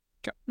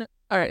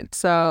All right,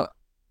 so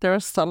there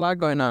was a lot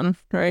going on,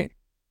 right?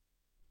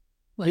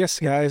 Yes,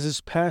 guys,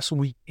 this past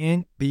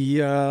weekend,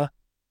 the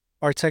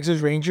our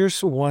Texas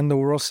Rangers won the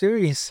World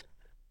Series.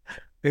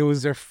 It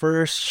was their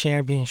first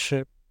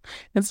championship.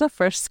 It's the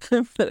first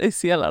time that I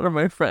see a lot of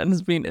my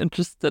friends being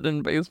interested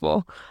in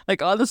baseball.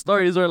 Like all the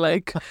stories were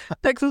like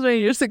Texas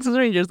Rangers, Texas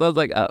Rangers. I was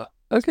like, oh,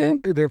 okay,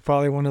 They're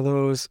probably one of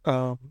those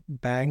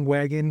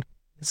bandwagon.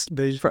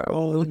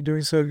 probably. They're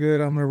doing so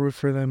good. I'm gonna root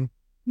for them.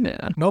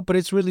 Yeah. No, but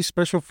it's really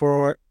special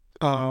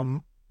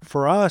um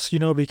for us,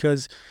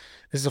 because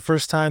it's the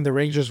first time the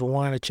Rangers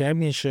won a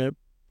championship.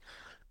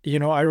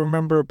 I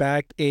remember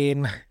back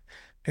in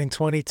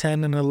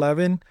 2010 and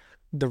 11,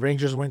 the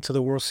Rangers went to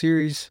the World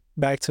Series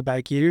back to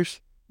back years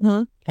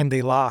Huh? and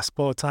they lost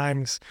both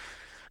times.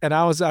 And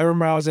I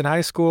remember I was in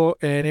high school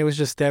and it was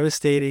just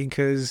devastating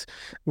because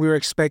we were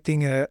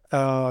expecting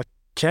a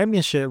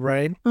championship,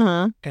 right?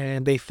 Uh-huh.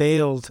 And they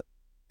failed.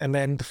 And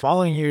then the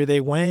following year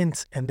they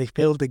went and they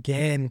failed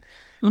again.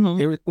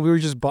 Uh-huh. We were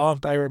just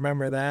bummed. I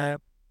remember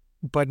that.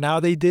 But now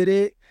they did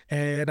it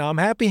and I'm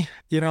happy.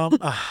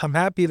 I'm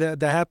happy that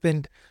that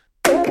happened.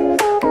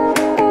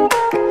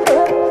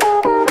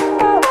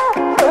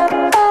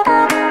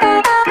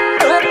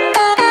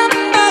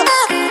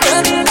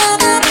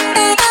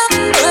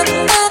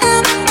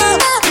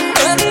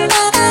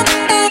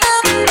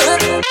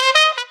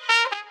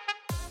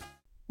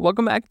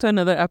 Welcome back to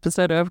another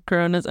episode of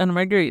Coronas and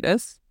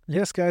Margaritas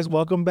Yes, guys,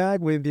 welcome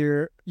back with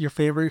your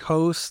favorite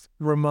host,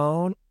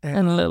 Ramon,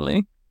 and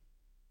Lily.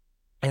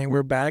 and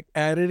we're back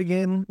at it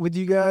again with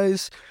you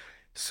guys.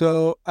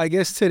 So I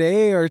guess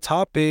today our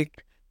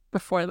topic.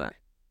 Before that,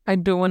 I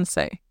do want to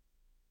say,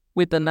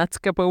 with the Nets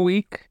skip a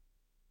week,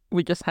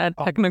 we just had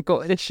Oh,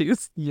 technical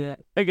issues. yeah,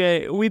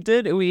 Okay,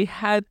 we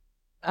had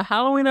a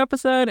Halloween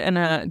episode and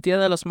a Dia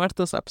de los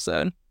Muertos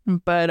episode,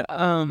 but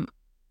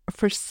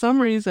for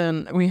some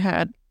reason we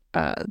had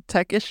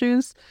tech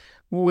issues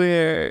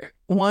where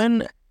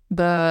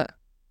the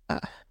uh,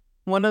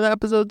 one of the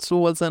episodes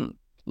wasn't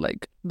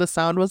like the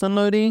sound wasn't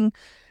loading,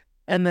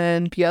 and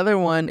then the other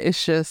one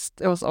is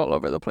just it was all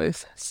over the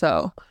place.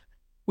 So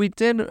we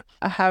did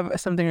have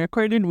something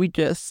recorded.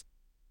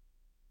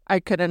 I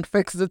couldn't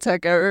fix the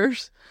tech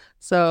errors.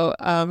 So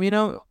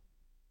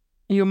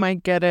you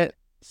might get it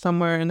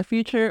somewhere in the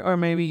future, or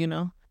maybe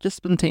just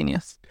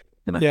spontaneous.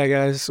 yeah,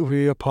 guys,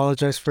 we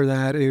apologize for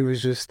that. It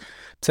was just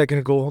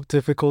technical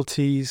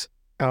difficulties.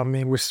 I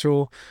mean, we're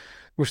still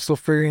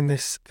figuring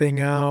this thing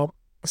out,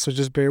 so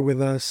just bear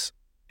with us,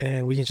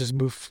 and we can just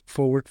move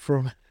forward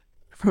from.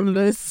 From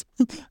this.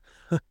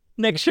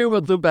 Next year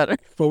we'll do better.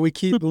 But we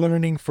keep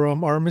learning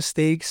from our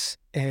mistakes,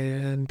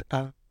 and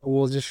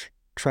we'll just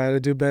try to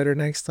do better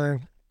next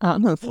time.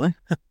 Honestly.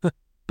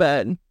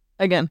 But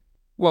again,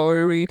 what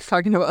were we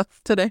talking about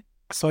today?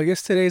 So I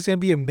guess today is gonna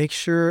be a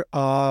mixture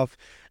of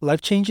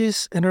life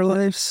changes in our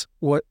lives,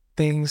 what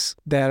things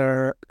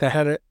that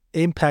had an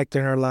impact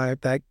in our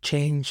life that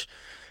change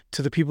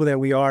to the people that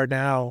we are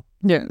now,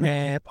 Yeah.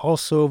 and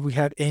also if we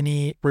have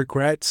any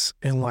regrets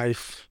in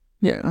life.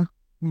 Yeah.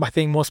 I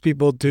think most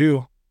people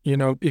do.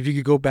 If you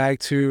could go back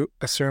to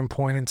a certain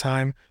point in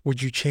time,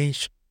 would you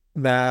change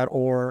that,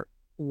 or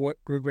what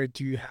regret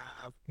do you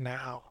have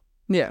now?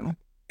 Yeah.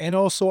 And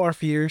also our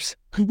fears.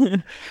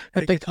 I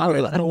I think all of I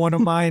know that. one of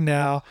mine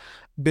now.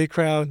 Big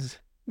crowds.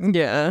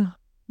 Yeah.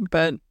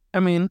 But I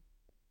mean,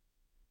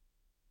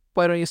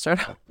 why don't you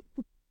start out?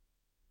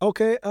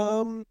 Okay,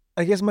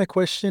 I guess my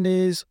question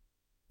is,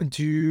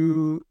 do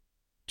you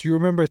do you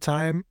remember a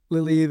time,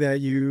 Lily, that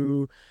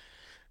you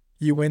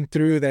went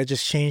through that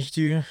just changed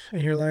you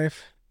in your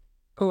life?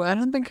 Oh, I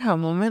don't think I have a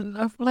moment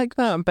of like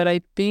that, but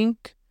I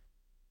think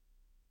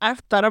I've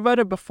thought about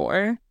it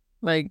before.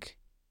 Like,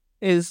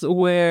 is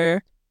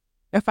where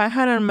if I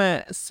hadn't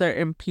met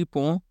certain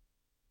people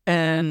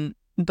and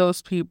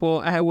those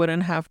people, I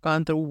wouldn't have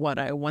gone through what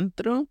I went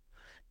through.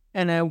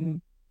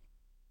 And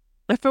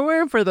if it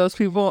weren't for those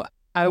people,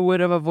 I would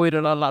have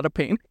avoided a lot of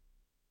pain.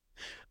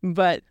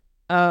 But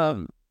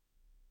um,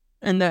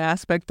 in the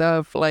aspect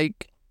of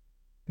like,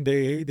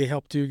 They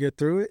helped you get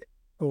through it,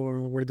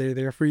 or were they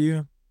there for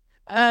you?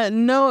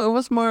 no, it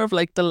was more of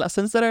like the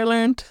lessons that I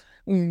learned.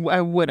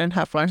 I wouldn't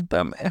have learned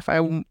them if I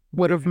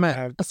would have met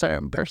Have a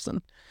certain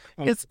person.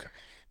 oh, It's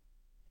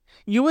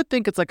You would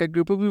think it's like a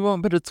group of people,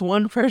 but it's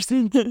one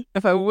person.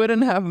 If I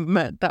wouldn't have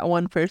met that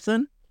one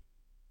person,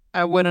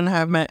 I wouldn't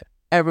have met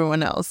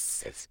everyone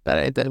else that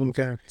I did.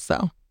 okay.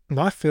 So,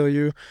 No, I feel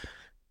you.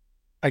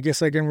 I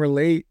guess I can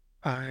relate.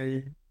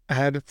 I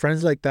had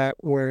friends like that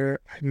where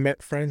I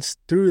met friends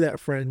through that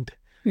friend,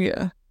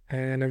 yeah.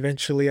 and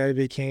eventually I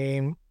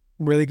became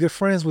really good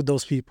friends with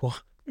those people.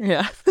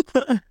 Yeah.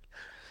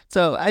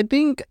 So, I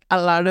think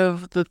a lot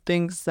of the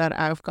things that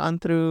I've gone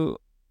through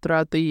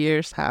throughout the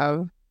years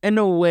have, in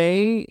a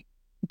way,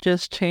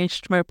 just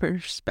changed my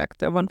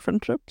perspective on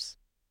friendships.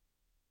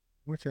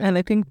 Okay. And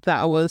I think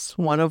that was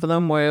one of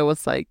them where it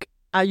was like,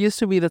 I used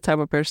to be the type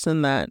of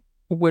person that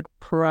would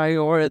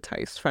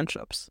prioritize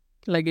friendships.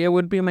 Like, it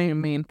would be my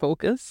main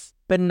focus.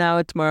 But now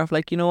it's more of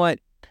like, you know what?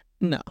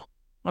 No,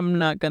 I'm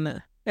not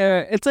gonna.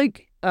 It's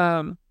like,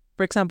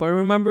 For example, I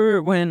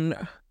remember when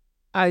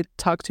I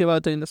talked to you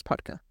about doing this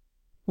podcast.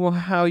 Well,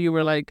 how you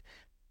were like,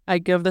 I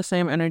give the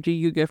same energy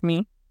you give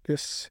me.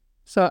 Yes.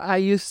 So I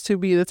used to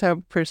be the type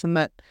of person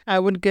that I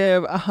would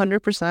give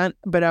 100%,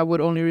 but I would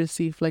only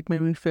receive like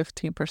maybe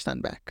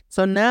 15% back.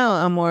 So now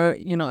I'm more,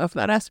 if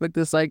that aspect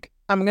is like,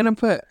 I'm going to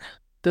put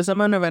this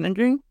amount of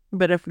energy,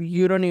 but if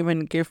you don't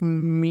even give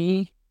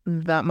me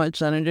that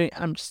much energy,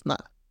 I'm just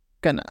not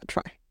going to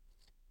try.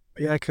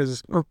 Yeah,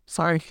 because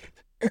Sorry.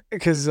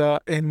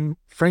 In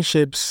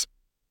friendships,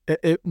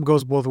 it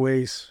goes both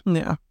ways.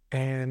 Yeah.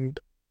 And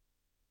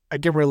I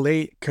can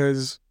relate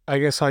because I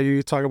guess how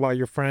you talk about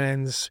your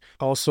friends.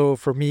 Also,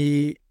 for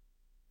me,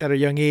 at a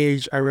young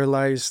age, I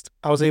realized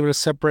I was able to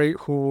separate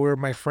who were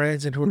my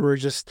friends and who were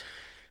just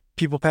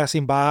people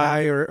passing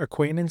by or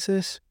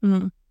acquaintances.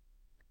 Mm-hmm.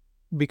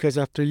 Because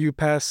after you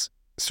pass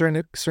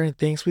certain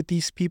things with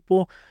these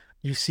people,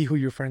 you see who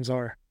your friends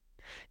are.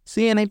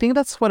 See, and I think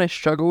that's what I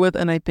struggle with,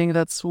 and I think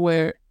that's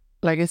where,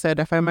 like I said,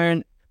 if I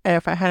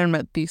hadn't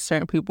met these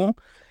certain people,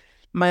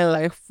 my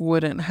life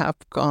wouldn't have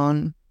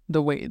gone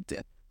the way it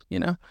did,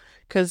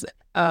 because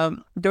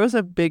there was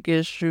a big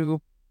issue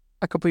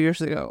a couple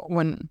years ago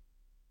when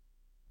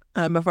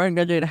before I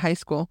graduated high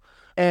school,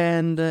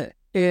 and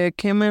it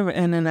came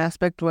in an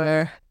aspect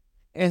where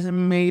it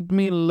made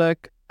me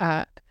look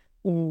at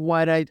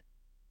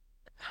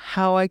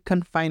how I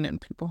confine in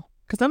people.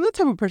 Because I'm the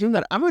type of person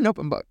that I'm an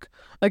open book.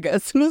 Like,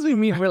 as soon as we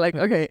meet, we're like,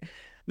 okay,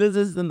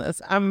 this and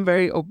this. I'm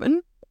very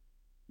open.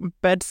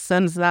 But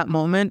since that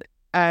moment,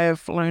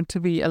 I've learned to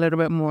be a little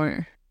bit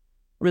more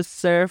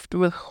reserved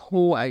with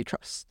who I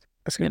trust.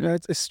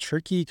 It's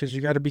tricky because you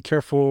got to be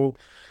careful,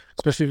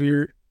 especially if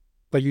you're,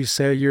 like you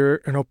said,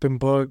 you're an open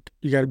book.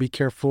 You got to be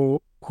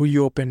careful who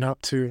you open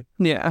up to.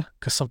 Yeah.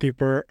 Because some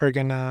people are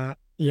going to,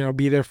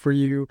 be there for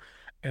you.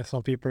 And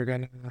some people are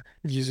going to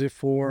use it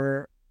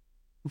for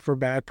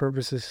bad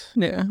purposes.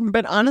 Yeah.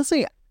 But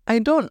honestly, I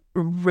don't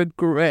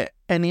regret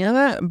any of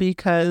that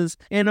because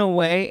in a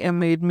way it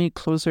made me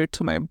closer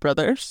to my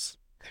brothers.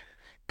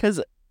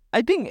 Because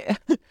I think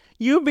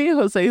you be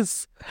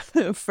Jose's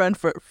friend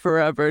for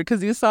forever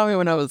because you saw me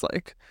when I was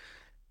like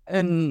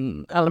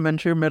in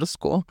elementary, middle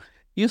school.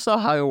 You saw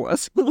how it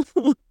was.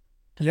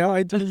 Yeah,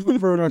 I do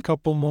remember a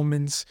couple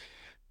moments.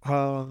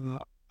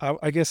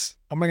 I guess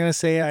I'm not gonna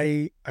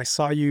say I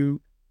saw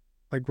you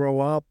like grow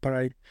up, but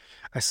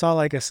I saw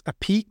like a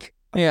peek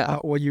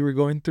at what you were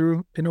going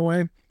through in a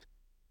way.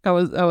 I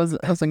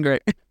wasn't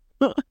great.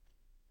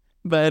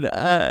 But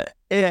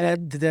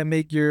did that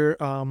make your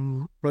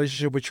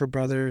relationship with your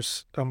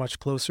brothers much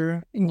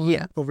closer?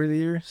 Yeah, over the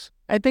years.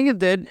 I think it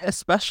did,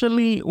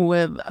 especially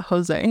with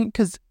Jose,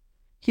 because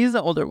he's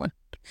the older one.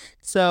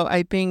 So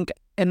I think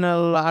in a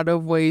lot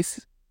of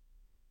ways,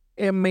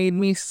 it made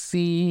me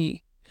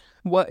see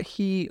what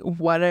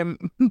I'm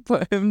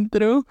put him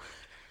through,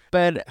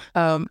 but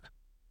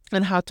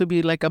and how to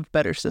be like a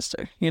better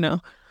sister,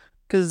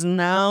 because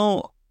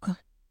now,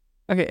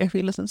 okay, if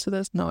he listens to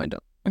this, no, I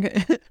don't.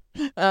 Okay,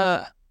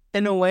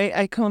 in a way,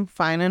 I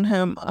confide in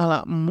him a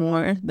lot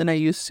more than I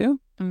used to.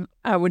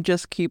 I would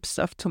just keep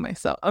stuff to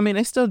myself. I mean,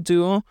 I still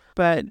do,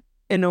 but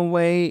in a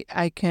way,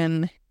 I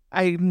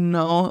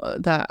know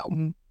that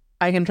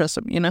I can trust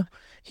him.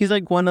 He's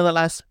like one of the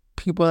last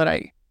people that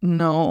I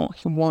know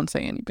he won't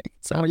say anything.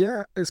 So. Oh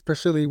yeah,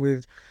 especially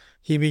with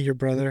he being your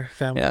brother,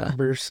 family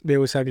members, they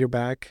always have your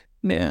back.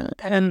 Yeah,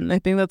 and I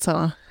think that's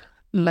a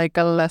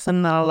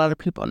lesson that a lot of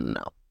people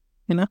know,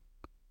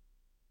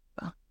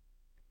 So.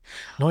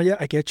 No, yeah,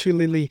 I get you,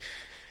 Lily.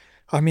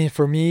 I mean,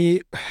 for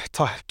me,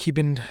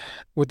 keeping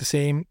with the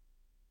same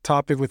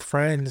topic with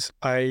friends,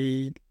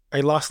 I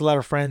lost a lot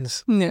of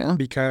friends. Yeah.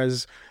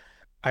 Because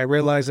I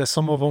realized that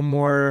some of them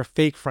were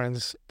fake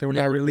friends. They were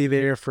not really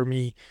there for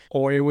me.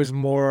 Or it was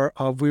more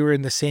of we were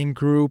in the same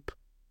group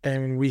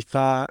and we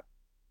thought,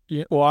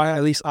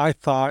 at least I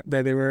thought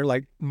that they were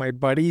like my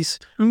buddies.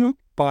 Mm-hmm.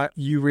 But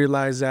you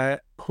realize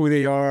that who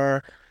they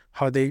are,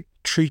 how they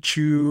treat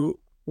you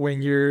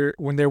when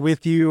they're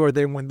with you, or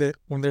then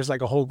when there's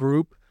like a whole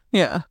group.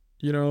 Yeah.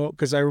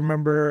 Because I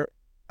remember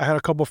I had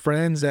a couple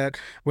friends that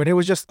when it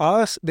was just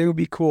us, they would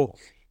be cool.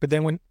 But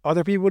then when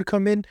other people would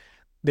come in,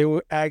 they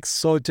would act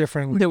so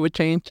differently. They would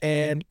change.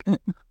 And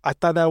I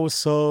thought that was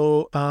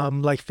so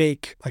like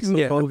fake, like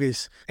so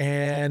bogus.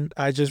 And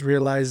I just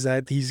realized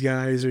that these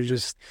guys are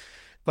just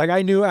like,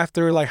 I knew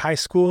after like high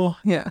school,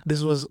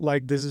 this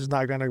is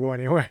not gonna go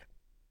anywhere.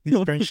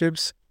 These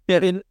friendships.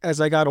 And as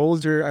I got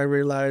older, I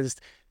realized,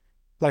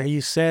 like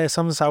you said,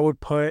 sometimes I would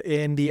put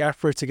in the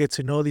effort to get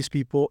to know these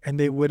people, and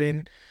I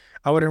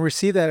wouldn't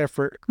receive that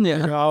effort.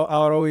 Yeah. I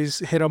would always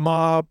hit them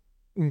up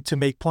to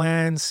make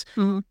plans.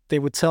 Mm-hmm. They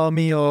would tell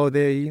me, oh,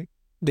 they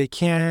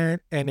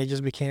can't, and it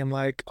just became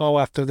like, oh,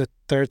 after the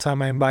third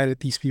time I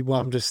invited these people,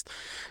 I'm just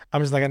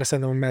not gonna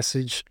send them a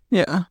message.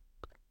 Yeah.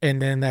 And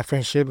then that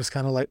friendship was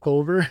kind of like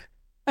over.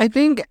 I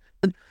think,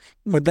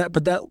 but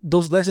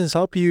those lessons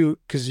help you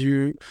because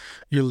you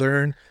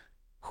learn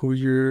who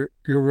your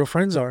real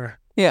friends are.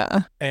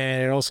 Yeah.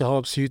 And it also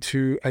helps you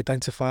to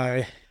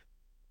identify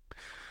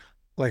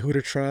like who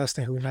to trust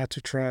and who not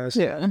to trust.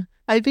 Yeah.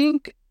 I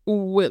think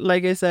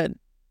like I said,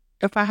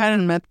 if I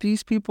hadn't met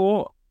these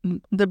people,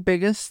 the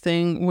biggest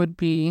thing would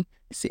be,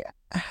 see,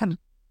 I had a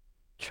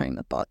train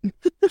of thought.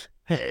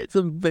 It's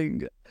a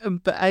big,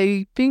 but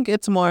I think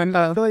it's more I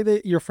of, feel like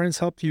that your friends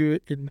helped you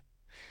in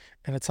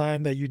a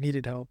time that you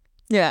needed help.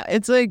 yeah,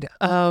 it's like,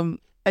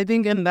 I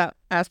think in that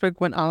aspect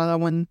when all that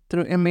went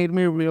through, it made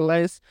me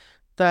realize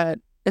that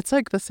it's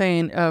like the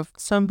saying of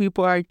some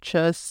people are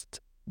just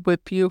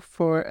with you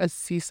for a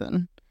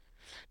season,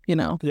 you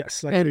know?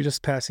 Yes, like And you're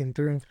just passing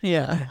through.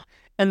 yeah.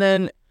 And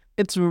then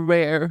it's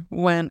rare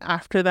when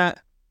after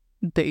that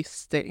they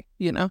stay,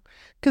 you know?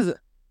 Because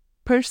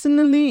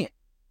personally,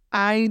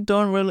 I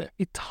don't really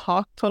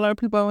talk to a lot of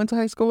people I went to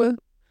high school with.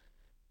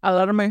 A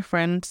lot of my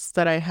friends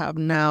that I have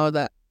now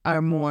that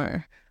are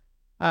more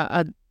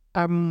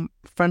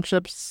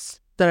friendships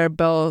that are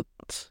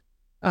built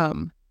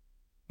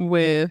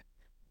with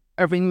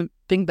everything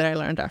that I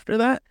learned after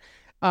that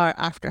are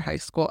after high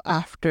school,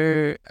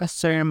 after a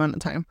certain amount of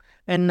time.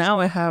 And now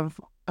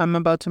I'm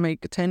about to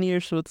make 10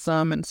 years with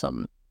some and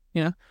some,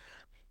 you know?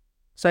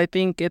 So I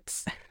think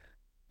it's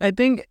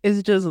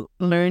just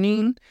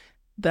learning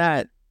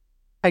that,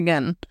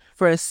 again,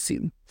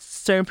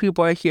 certain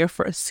people are here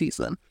for a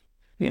season,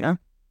 you know?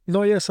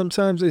 No, yeah,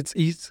 sometimes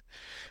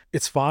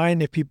it's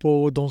fine if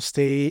people don't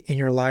stay in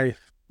your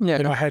life.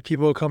 Yeah. I had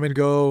people come and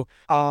go.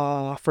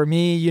 For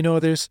me,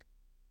 there's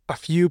a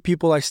few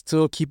people I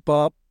still keep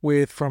up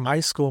with from high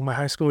school, my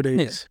high school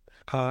days.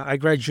 I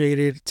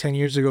graduated 10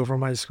 years ago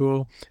from high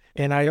school,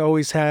 and I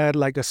always had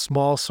like a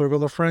small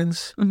circle of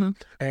friends. Mm-hmm.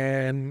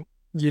 And,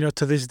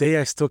 to this day,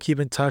 I still keep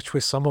in touch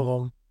with some of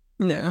them.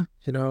 Yeah.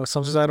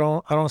 Sometimes I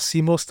don't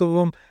see most of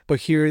them,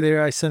 but here or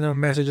there, I send them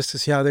messages to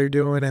see how they're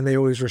doing, and they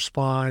always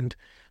respond.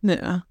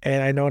 Yeah.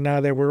 And I know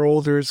now that we're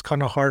older, it's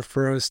kind of hard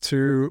for us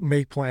to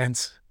make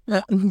plans.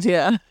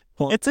 Yeah.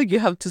 Well, It's like you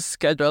have to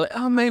schedule it.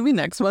 Oh, maybe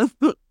next month.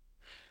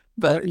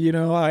 But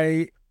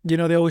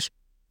they always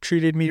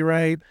treated me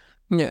right,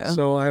 Yeah.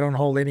 so I don't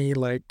hold any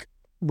like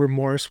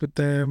remorse with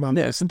them. I'm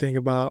Yeah. just thinking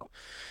about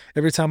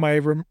every time I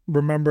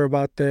remember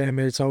about them,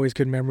 it's always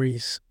good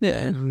memories.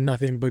 Yeah.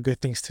 Nothing but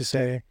good things to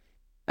say.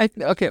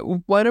 Okay,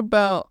 what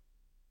about,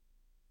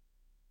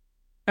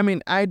 I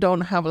mean, I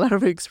don't have a lot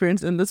of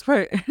experience in this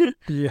part,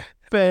 Yeah,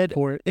 but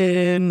for it.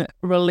 in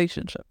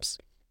relationships,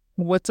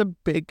 what's a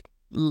big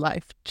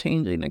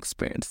life-changing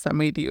experience that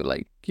made you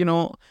like,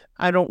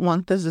 I don't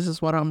want this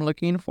is what I'm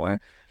looking for?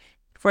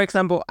 For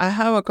example, I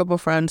have a couple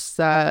friends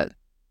that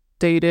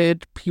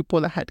dated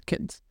people that had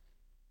kids.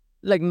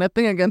 Like,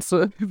 nothing against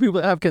the people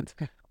that have kids,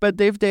 but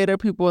they've dated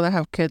people that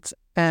have kids,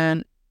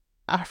 and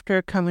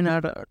after coming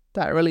out of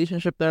that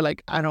relationship, they're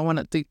like, I don't want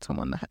to date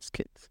someone that has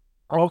kids.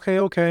 Okay.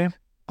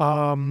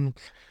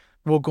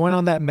 Well, going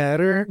on that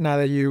matter, now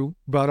that you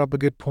brought up a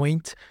good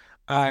point,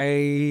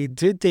 I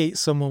did date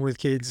someone with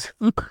kids.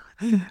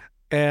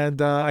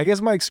 And I guess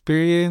my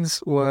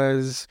experience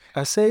was,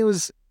 I say it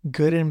was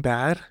good and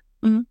bad.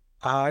 Mhm.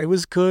 It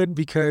was good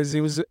because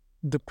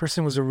the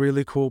person was a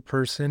really cool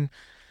person,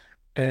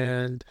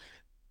 and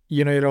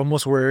it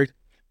almost worked,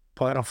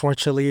 but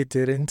unfortunately it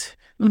didn't.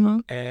 Mm-hmm.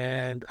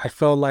 And I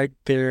felt like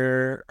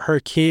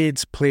her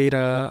kids played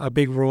a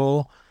big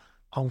role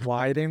on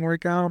why it didn't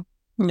work out.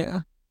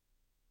 Yeah.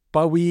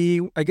 But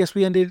I guess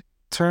we ended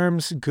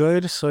terms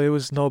good, so it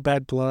was no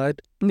bad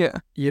blood. Yeah.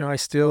 I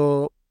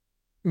still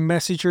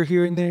message her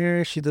here and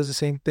there. She does the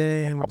same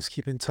thing. We just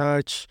keep in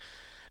touch.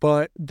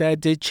 But that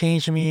did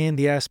change me in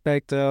the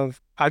aspect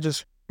of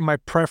my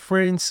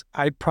preference,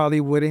 I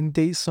probably wouldn't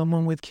date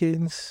someone with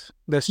kids.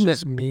 That's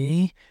just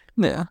me.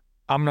 Yeah.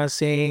 I'm not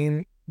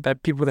saying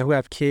that people who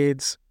have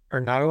kids are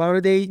not allowed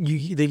to date.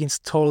 They can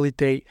totally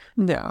date.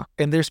 Yeah.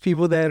 And there's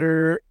people that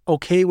are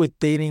okay with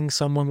dating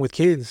someone with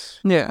kids.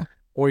 Yeah.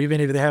 Or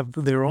even if they have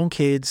their own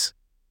kids,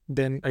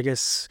 then I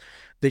guess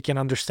they can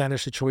understand their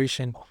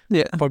situation.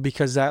 Yeah. But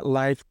because that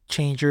life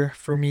changer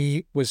for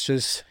me was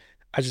just,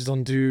 I just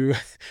don't do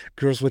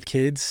girls with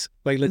kids.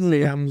 Like, let's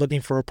say I'm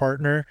looking for a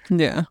partner.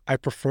 Yeah. I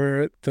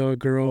prefer the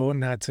girl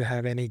not to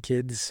have any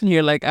kids.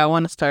 You're like, I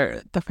want to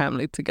start the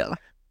family together.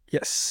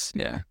 Yes.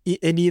 Yeah.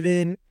 And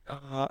even,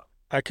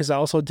 because I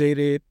also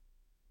dated,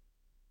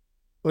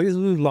 well, this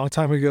was a long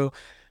time ago.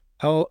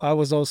 I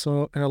was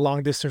also in a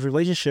long distance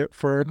relationship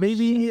for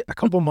maybe a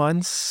couple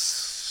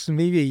months,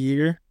 maybe a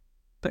year.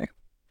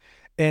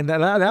 And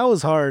that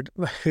was hard.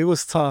 It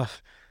was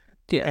tough.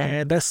 Yeah.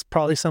 And that's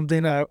probably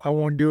something I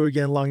won't do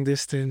again, long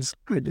distance.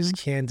 I just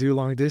can't do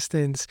long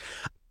distance.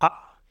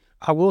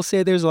 I will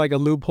say there's like a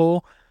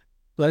loophole.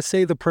 Let's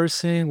say the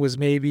person was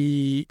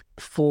maybe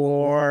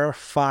 4 or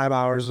 5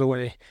 hours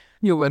away.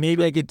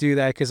 Maybe I could do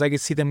that because I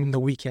could see them in the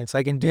weekends.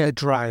 I can do a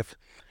drive.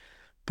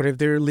 But if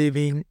they're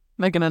living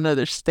like in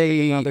another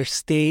state,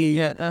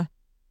 yeah,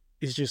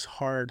 it's just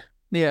hard.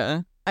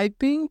 Yeah. I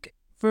think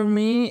for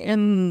me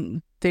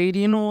in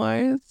dating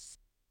wise,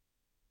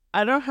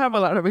 I don't have a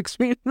lot of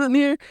experience in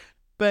here,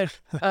 but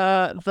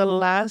the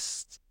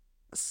last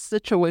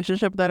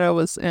situationship that I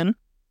was in,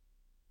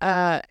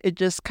 it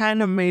just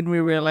kind of made me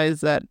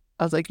realize that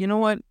I was like, you know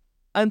what?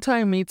 Until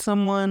I meet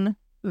someone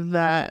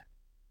that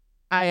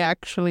I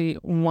actually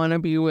want to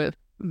be with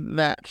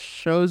that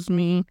shows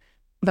me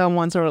that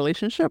wants a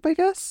relationship, I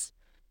guess,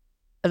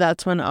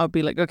 that's when I'll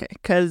be like, okay,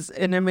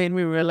 and it made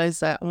me realize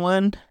that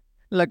one,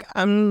 like,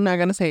 I'm not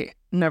gonna say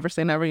never,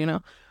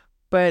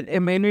 but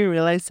it made me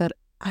realize that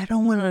I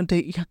don't want to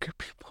date younger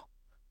people.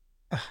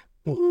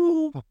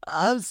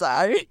 I'm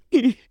sorry.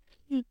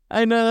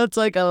 I know that's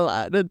like a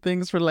lot of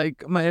things for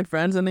like my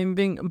friends and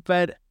everything,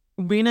 but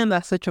being in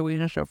that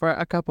situation for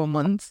a couple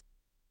months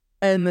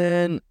and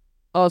then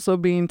also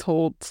being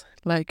told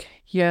like,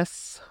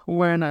 yes,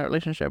 we're in a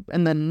relationship,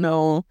 and then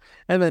no,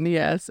 and then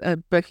yes,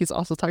 but he's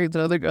also talking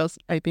to other girls.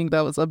 I think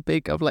that was a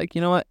big of like,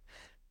 you know what?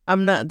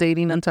 I'm not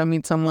dating until I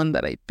meet someone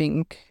that I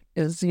think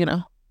is,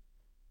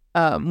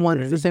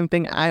 wants the same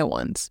thing I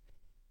want.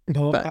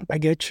 No, But I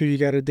get you. You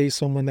got to date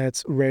someone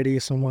that's ready,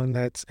 someone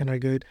that's in a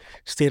good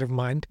state of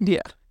mind.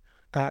 yeah.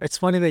 It's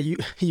funny that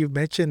you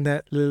mentioned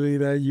that, Lily,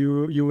 that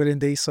you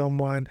wouldn't date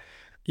someone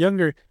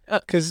younger,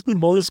 because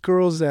most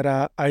girls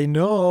that I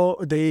know,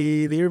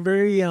 they're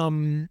very how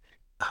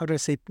do I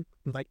say,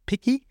 like,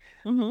 picky.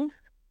 Mm-hmm.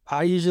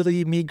 I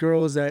usually meet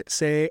girls that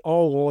say,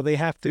 oh well, they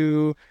have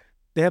to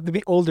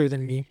be older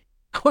than me.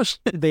 Oh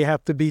shit. They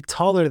have to be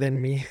taller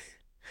than me.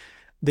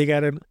 They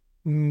gotta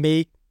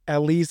make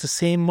at least the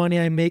same money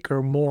I make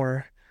or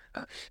more.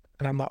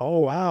 And I'm like, oh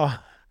wow.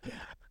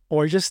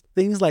 Or just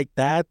things like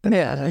that.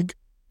 Yeah. Like,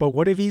 but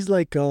what if he's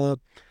like a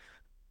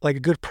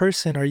good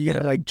person? Are you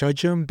gonna like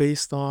judge him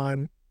based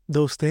on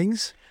those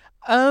things?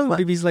 What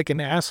if he's like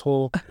an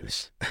asshole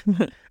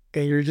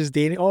and you're just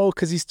dating? Oh,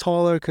 because he's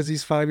taller, because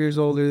he's 5 years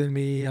older than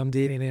me, I'm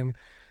dating him.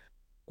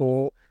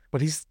 Well,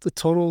 but he's the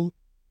total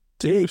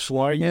dick.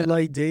 Why are you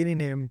like dating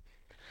him?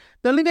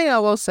 The only thing I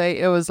will say,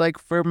 it was like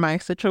for my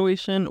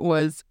situation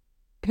was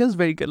he was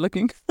very good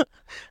looking.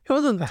 He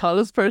wasn't the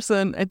tallest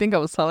person. I think I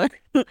was taller.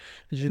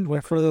 You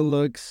went for the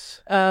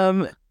looks.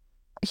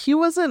 He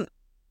wasn't,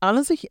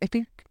 honestly, I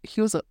think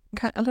he was a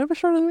little bit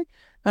shorter than me.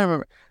 I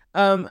don't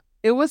remember.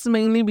 It was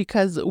mainly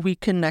because we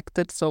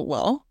connected so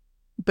well,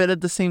 but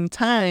at the same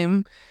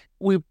time,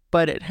 we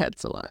butted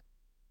heads a lot.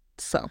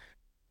 So.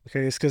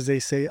 Okay, it's because they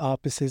say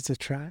opposites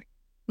attract.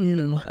 I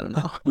don't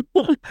know.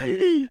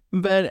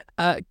 But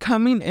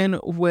coming in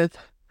with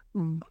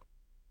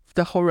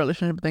the whole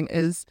relationship thing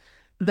is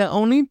the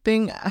only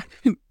thing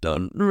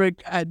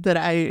that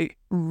I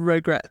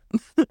regret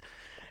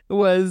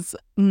was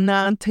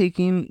not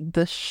taking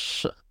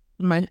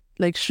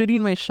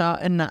shooting my shot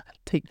and not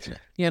taking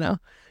it,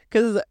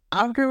 because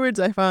afterwards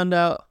I found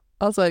out,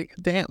 I was like,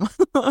 damn,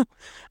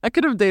 I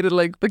could have dated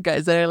like the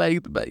guys that I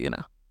liked, but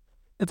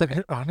it's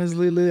okay.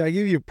 Honestly, Lily, I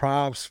give you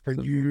props for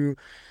you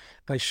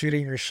like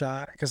shooting your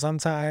shot, because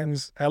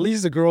sometimes, at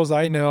least the girls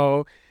I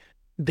know,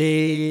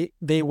 they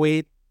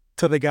wait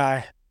till the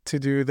guy to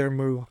do their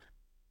move,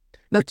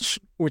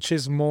 which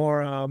is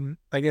more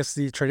I guess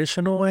the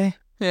traditional way.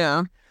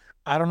 Yeah.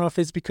 I don't know if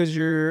it's because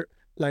you're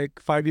like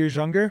 5 years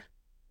younger.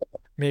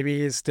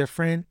 Maybe it's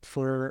different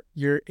for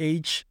your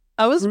age.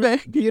 I was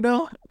very,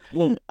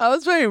 I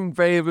was very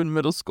brave in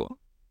middle school.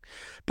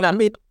 But I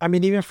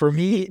mean, even for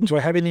me, do I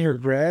have any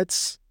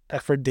regrets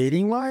for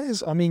dating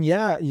wise? I mean,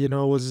 yeah,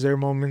 was there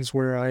moments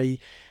where I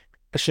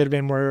should have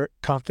been more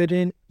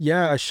confident?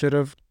 Yeah, I should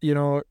have,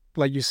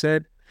 like you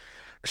said,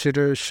 I should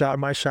have shot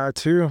my shot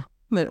too.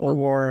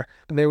 Or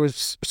there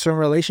was some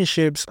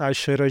relationships I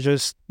should have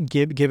just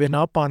given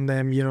up on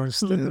them,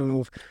 instead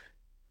of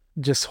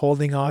just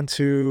holding on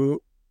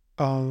to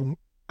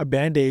a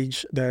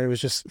bandage that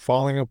was just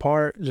falling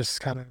apart,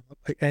 just kind of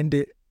like end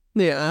it.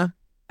 Yeah.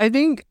 I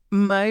think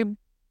my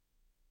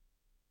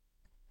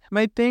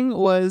thing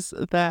was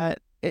that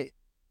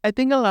I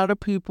think a lot of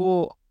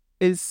people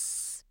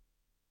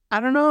I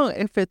don't know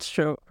if it's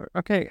true,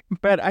 okay,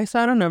 but I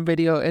saw it on a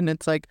video and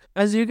it's like,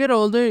 as you get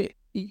older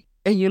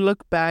and you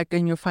look back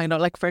and you find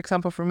out, like, for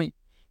example, for me,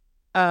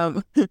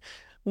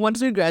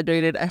 once we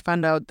graduated, I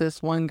found out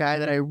this one guy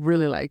that I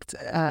really liked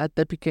at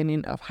the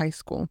beginning of high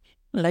school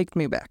liked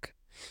me back.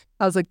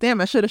 I was like,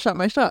 damn, I should have shot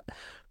my shot.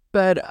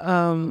 But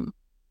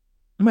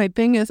my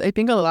thing is, I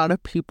think a lot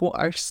of people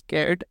are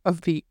scared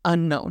of the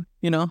unknown,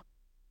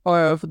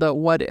 or of the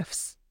what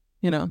ifs,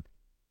 I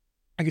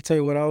can tell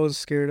you what I was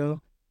scared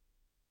of.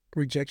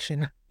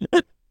 Rejection.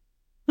 That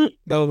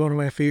was one of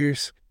my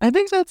fears. I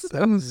think that's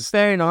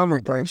very normal.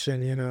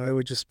 Rejection, it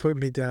would just put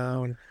me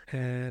down,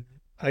 and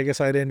I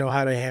guess I didn't know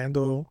how to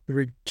handle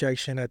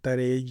rejection at that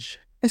age.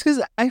 It's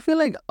because I feel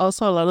like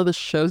also a lot of the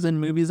shows and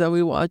movies that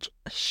we watch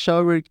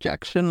show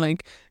rejection.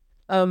 Like,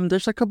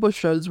 there's a couple of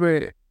shows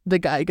where the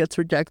guy gets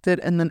rejected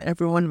and then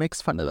everyone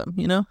makes fun of them,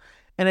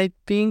 And I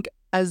think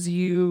as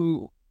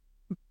you're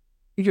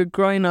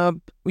growing up,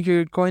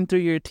 you're going through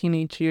your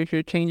teenage years,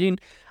 you're changing,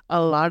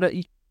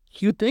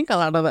 you think a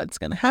lot of that's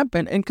going to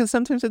happen. And because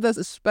sometimes it does,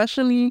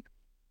 especially,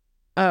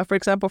 for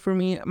example, for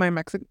me, my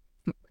Mexican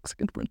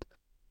friends,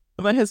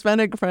 my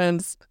Hispanic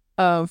friends,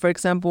 for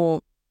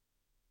example,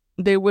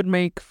 they would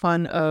make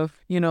fun of,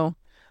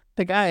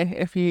 the guy.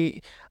 If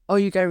you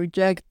got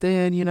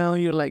rejected,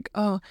 you're like,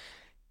 oh,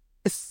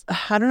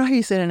 I don't know how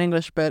you say it in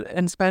English, but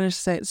in Spanish,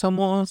 say,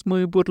 somos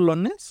muy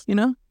burlones,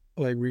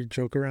 Like we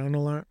joke around a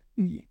lot.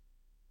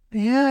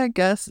 Yeah, I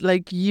guess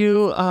like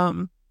you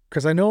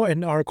Because I know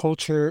in our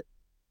culture,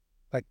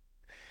 like,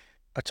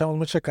 echamos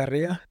mucha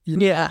carrilla.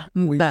 yeah,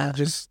 We that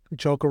just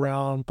joke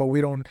around, but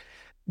we don't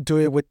do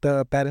it with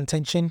the bad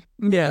intention.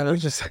 yeah, We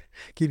just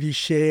give you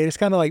shit. It's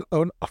kind of like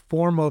a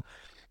form of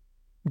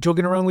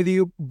joking around with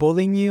you,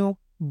 bullying you,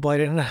 but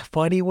in a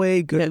funny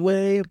way, good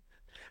way.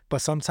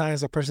 But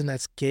sometimes the person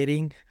that's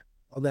getting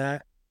all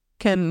that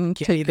can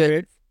can take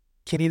it.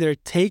 either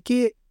take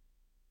it,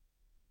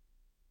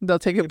 They'll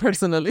take it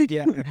personally.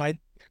 yeah, it might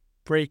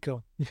break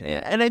them.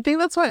 Yeah, and I think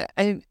that's why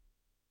I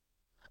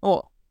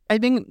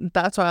think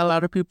that's why a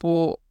lot of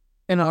people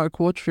in our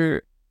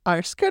culture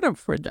are scared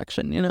of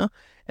rejection, you know?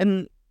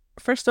 And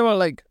first of all,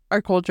 like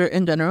our culture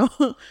in general,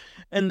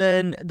 and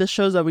then the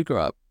shows that we grew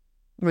up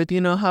with,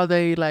 you know, how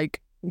they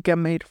like get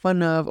made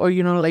fun of, or,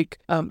 you know, like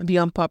the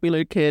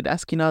unpopular kid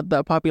asking out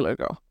the popular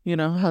girl, you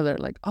know, how they're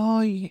like,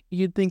 oh,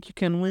 you think you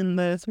can win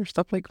this or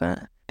stuff like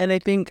that. And I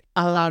think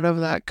a lot of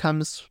that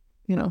comes,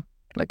 you know,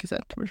 like you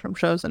said, from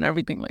shows and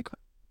everything like that.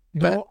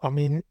 No, I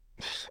mean,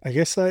 I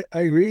guess I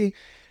agree.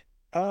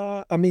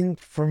 I mean,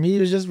 for me, it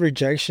was just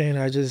rejection.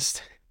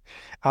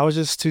 I was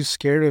just too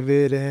scared of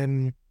it,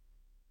 and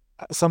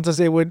sometimes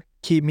they would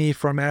keep me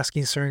from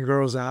asking certain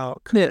girls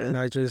out. And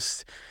Yeah.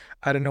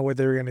 I didn't know what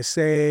they were gonna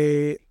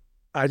say.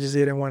 I just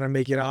didn't want to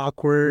make it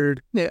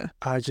awkward. Yeah.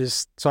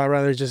 So I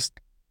rather just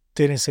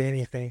didn't say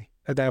anything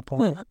at that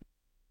point.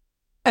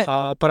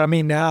 Yeah. But I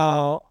mean,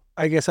 now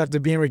I guess after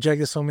being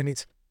rejected so many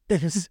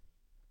times,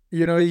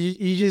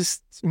 you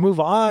just move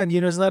on.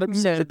 It's not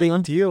such a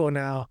big deal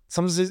now.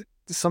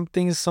 Some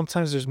things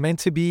sometimes there's meant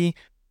to be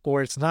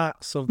or it's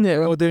not. So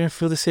Yeah. they didn't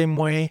feel the same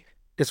way.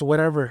 It's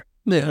whatever.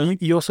 Yeah.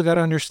 You also got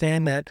to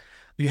understand that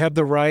you have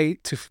the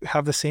right to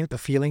have the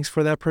feelings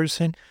for that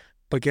person,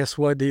 but guess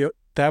what?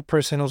 That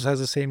person also has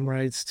the same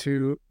rights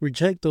to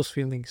reject those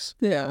feelings.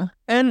 Yeah.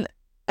 And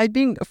I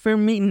think for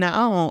me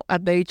now,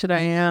 at the age that I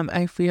am,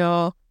 I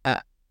feel,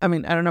 I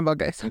mean, I don't know about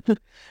guys.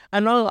 I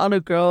know a lot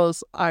of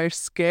girls are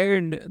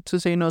scared to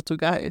say no to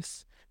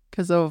guys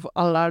because of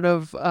a lot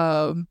of,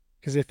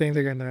 because they think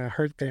they're going to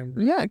hurt them.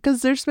 Yeah,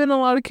 because there's been a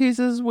lot of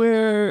cases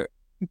where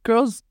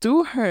girls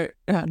do hurt,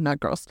 not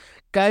girls,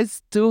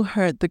 guys do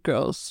hurt the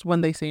girls when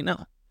they say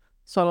no.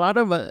 So a lot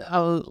of,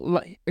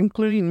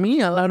 including me,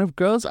 a lot of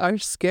girls are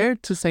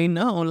scared to say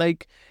no.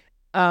 Like,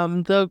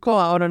 they'll go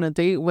out on a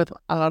date with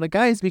a lot of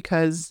guys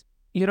because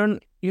you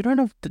don't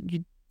know if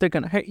they're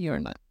gonna hurt you or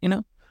not, you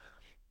know.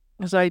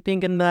 So I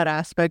think in that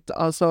aspect,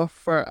 also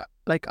for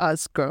like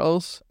us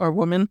girls or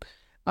women,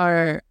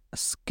 are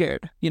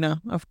scared, you know,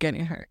 of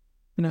getting hurt,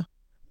 you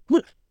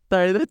know.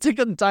 Sorry, that took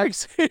a dark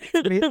side.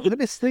 I mean,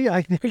 honestly,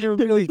 I never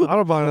really thought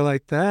about it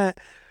like that.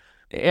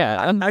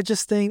 Yeah, I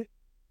just think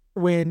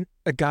when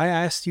a guy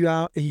asks you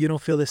out and you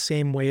don't feel the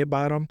same way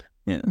about him,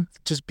 yeah,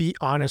 just be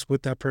honest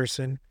with that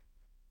person.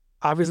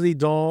 Obviously,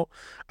 don't.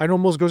 I know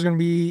most girls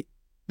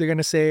they're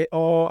gonna say,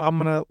 "Oh, I'm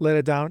gonna let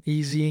it down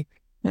easy."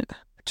 Yeah.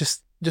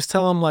 Just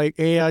tell them like,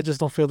 "Hey, I just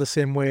don't feel the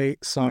same way.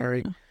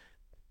 Sorry.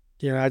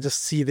 I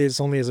just see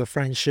this only as a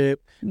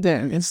friendship."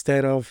 Yeah.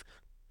 Instead of,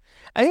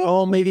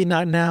 oh, maybe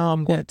not now.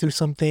 I'm going through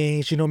some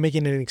things.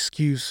 Making an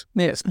excuse.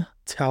 Yes.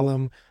 Tell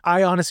them.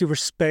 I honestly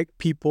respect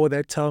people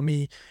that tell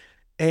me,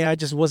 "Hey, I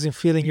just wasn't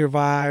feeling your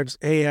vibes.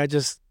 Hey, I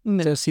just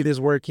don't see this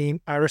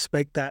working." I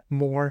respect that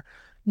more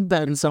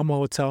than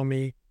someone would tell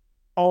me,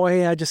 "Oh,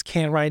 hey, I just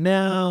can't right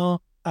now.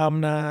 I'm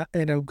not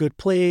in a good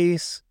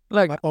place."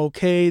 Like,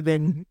 okay,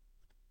 then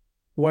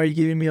why are you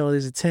giving me all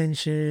this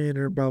attention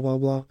or blah, blah,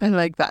 blah. And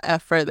like that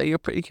effort that you're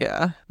pretty,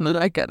 no,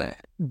 I get it.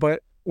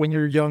 But when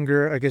you're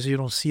younger, I guess you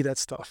don't see that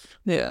stuff.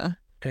 Yeah.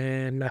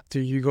 And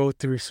after you go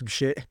through some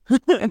shit,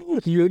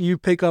 you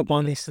pick up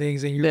on these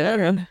things and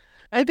yeah.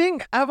 I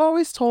think I've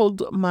always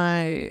told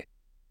my,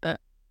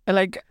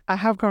 like, I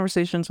have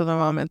conversations with my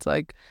mom. It's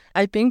like,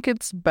 I think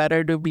it's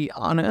better to be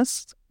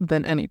honest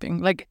than anything.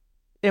 Like,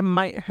 it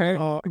might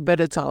hurt, but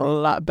it's a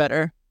lot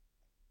better.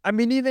 I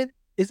mean, even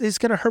it's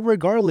going to hurt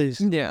regardless.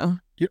 Yeah.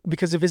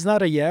 Because if it's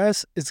not a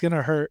yes, it's going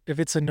to hurt. If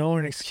it's a no or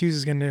an excuse,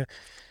 it's going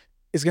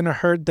to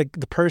hurt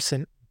the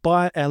person.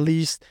 But at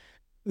least,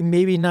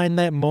 maybe not in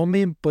that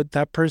moment, but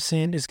that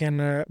person is going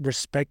to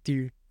respect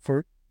you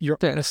for your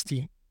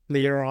honesty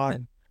later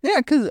on. Yeah,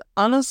 because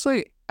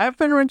honestly, I've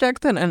been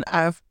rejected and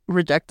I've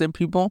rejected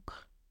people.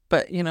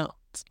 But,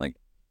 it's like...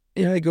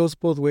 Yeah, it goes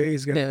both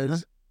ways, guys. Yeah.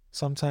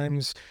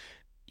 Sometimes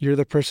you're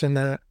the person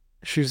that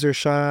shoots their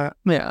shot.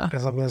 Yeah.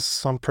 As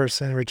some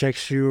person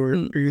rejects you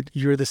or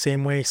you're the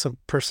same way. Some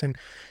person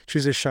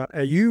shoots a shot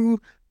at you.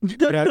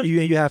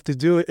 You have to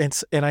do it.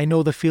 And I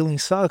know the feeling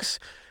sucks,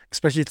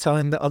 especially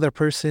telling the other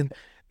person,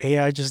 hey,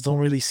 I just don't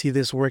really see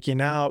this working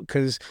out,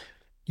 because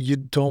you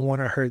don't want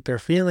to hurt their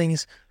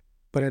feelings.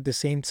 But at the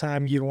same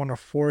time, you don't want to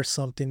force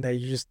something that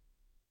you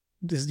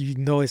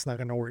it's not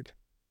going to work.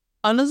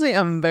 Honestly,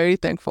 I'm very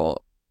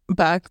thankful.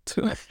 Back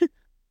to...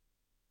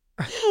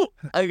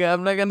 Okay,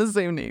 I'm not going to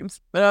say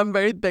names, but I'm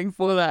very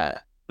thankful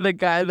that the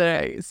guy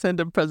that I sent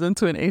a present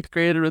to in 8th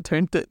grade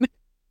returned it.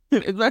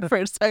 It's my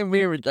first time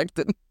being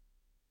rejected.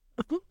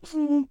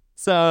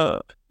 So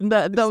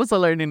that was a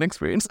learning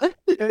experience.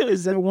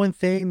 Is that one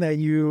thing that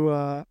you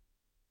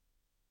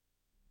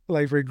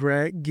like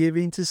regret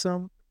giving to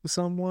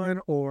someone,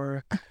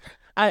 or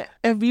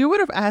If you would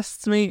have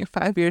asked me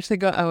 5 years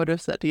ago, I would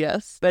have said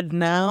yes. But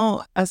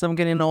now, as I'm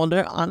getting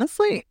older,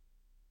 honestly,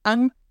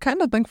 I'm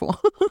kind of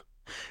thankful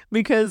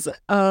because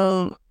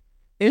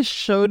it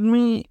showed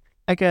me,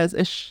 I guess,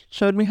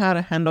 showed me how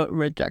to handle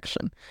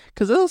rejection.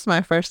 Because this was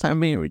my first time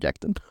being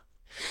rejected.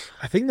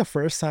 I think the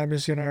first time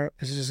is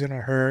just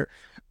gonna hurt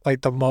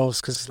like the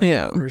most because it's like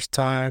Yeah, the first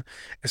time,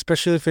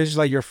 especially if it's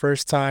like your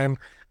first time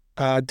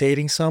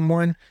dating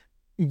someone.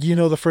 You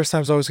know, the first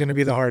time is always gonna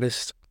be the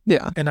hardest,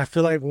 yeah, and I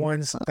feel like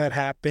once that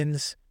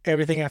happens,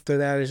 everything after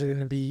that is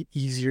gonna be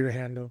easier to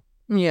handle.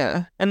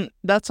 yeah. And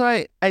that's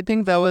why I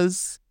think that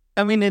was,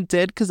 I mean, it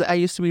did because I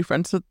used to be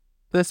friends with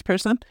this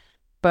person.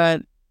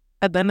 But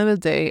at the end of the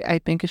day, I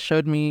think it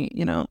showed me,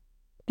 it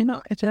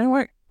didn't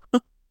work.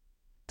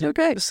 It's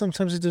okay.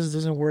 Sometimes it just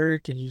doesn't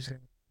work, and you just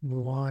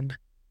move on.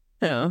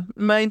 Yeah.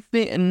 My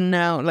thing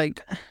now,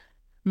 like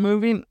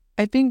moving,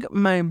 I think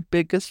my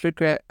biggest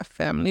regret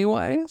family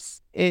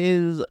wise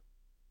is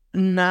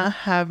not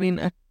having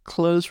a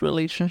close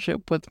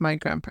relationship with my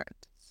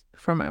grandparents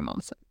from my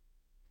mom's side.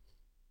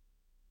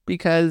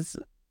 Because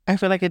I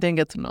feel like I didn't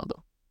get to know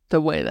them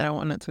the way that I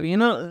wanted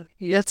to.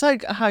 It's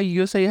like how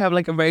you say you have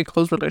like a very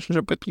close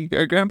relationship with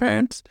your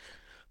grandparents.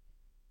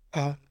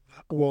 Uh,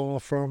 well,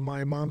 from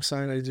my mom's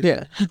side, I do.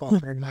 Yeah. But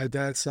from my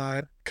dad's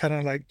side, kind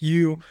of like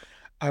you,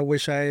 I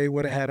wish I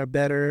would have had a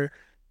better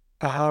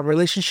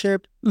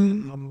relationship. I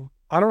don't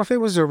know if it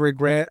was a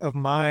regret of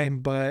mine,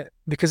 but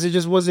because it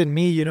just wasn't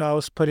me, I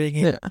was putting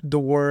in Yeah. the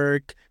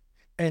work,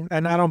 and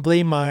I don't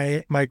blame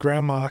my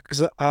grandma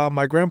because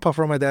my grandpa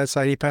from my dad's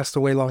side, he passed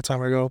away a long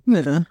time ago.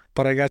 Yeah.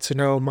 But I got to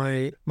know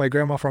my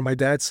grandma from my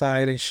dad's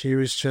side, and she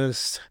was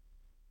just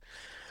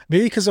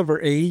maybe because of her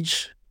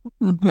age.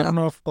 I don't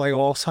know if like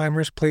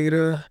Alzheimer's played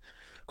a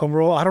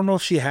role. I don't know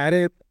if she had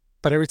it,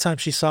 but every time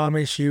she saw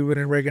me, she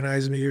wouldn't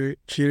recognize me. Or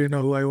she didn't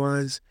know who I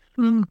was.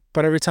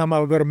 But every time I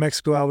would go to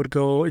Mexico, I would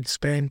go and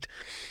spend,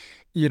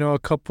 a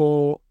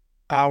couple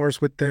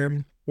hours with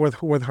them,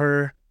 with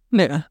her.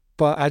 Yeah.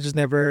 But I just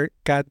never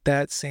got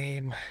that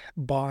same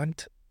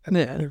bond with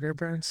Yeah. their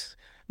grandparents.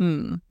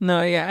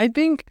 No, yeah. I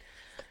think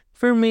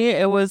for me,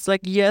 it was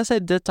like, yes, I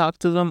did talk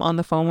to them on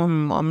the phone when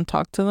my mom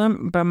talked to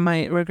them, but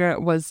my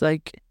regret was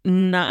like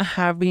not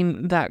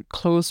having that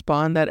close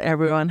bond that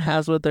everyone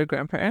has with their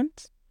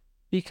grandparents.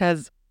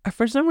 Because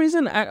for some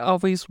reason, I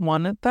always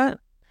wanted that.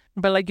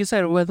 But like you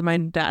said, with my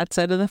dad's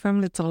side of the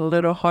family, it's a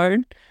little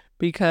hard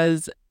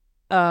because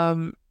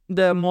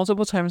the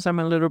multiple times that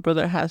my little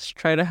brother has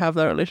tried to have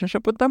that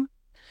relationship with them,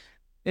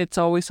 it's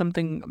always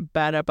something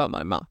bad about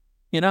my mom,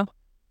 you know?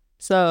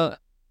 So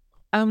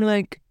I'm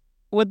like,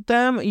 with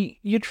them,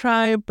 you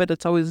try, but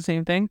it's always the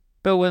same thing.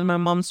 But with my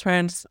mom's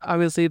friends,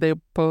 obviously they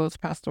both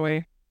passed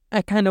away.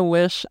 I kind of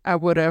wish I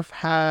would have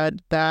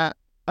had that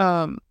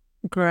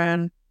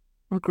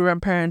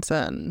grandparents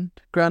and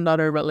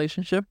granddaughter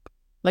relationship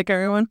like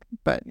everyone.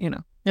 But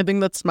I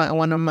think that's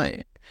one of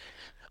my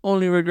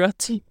only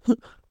regrets.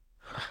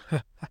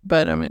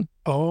 But I mean,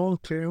 Oh,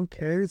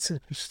 okay, it's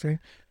interesting.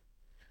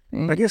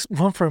 I guess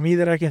one for me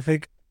that I can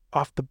think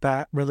off the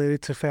bat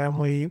related to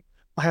family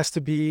has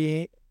to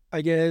be,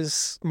 I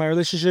guess, my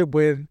relationship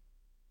with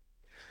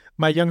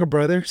my younger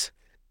brothers.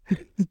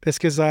 That's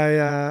because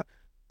I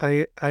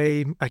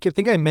can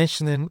think I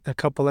mentioned in a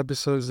couple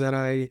episodes that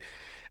I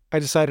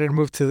decided to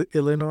move to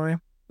Illinois,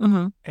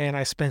 and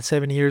I spent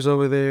 7 years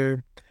over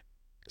there.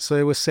 So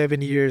it was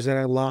 7 years that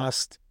I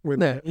lost with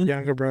my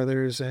younger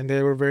brothers, and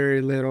they were very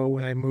little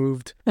when I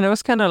moved. And it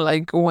was kind of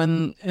like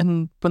when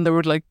they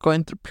were like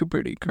going through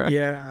puberty, correct?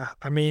 Yeah,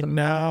 I mean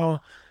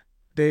now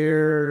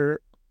they're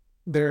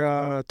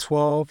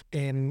 12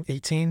 and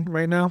 18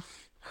 right now.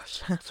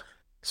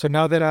 So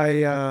now that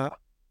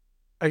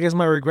I guess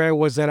my regret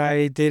was that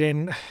I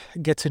didn't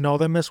get to know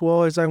them as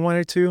well as I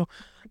wanted to,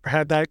 or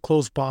have that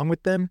close bond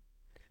with them,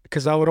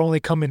 because I would only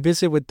come and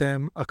visit with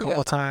them a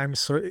couple times.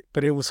 So,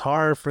 but it was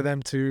hard for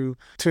them to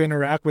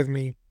interact with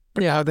me.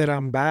 But now that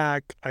I'm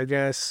back, I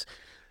guess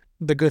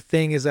the good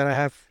thing is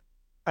that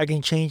I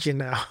can change it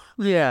now.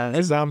 Yeah,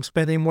 As I'm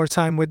spending more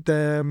time with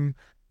them.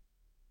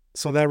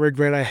 So that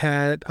regret I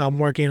had, I'm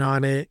working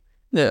on it.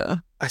 Yeah.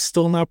 I'm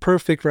still not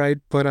perfect, right?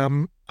 But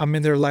I'm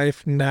in their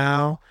life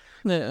now.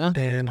 Yeah.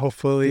 And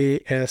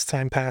hopefully as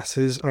time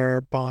passes,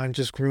 our bond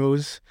just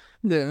grows.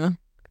 Yeah.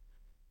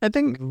 I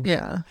think,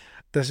 yeah.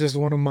 That's just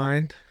one of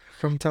mine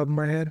from the top of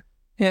my head.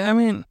 Yeah, I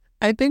mean,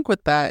 I think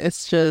with that,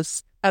 it's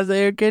just as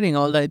they're getting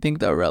older, I think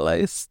they'll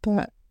realize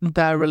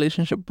that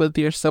relationship with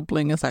your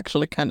sibling is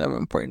actually kind of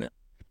important.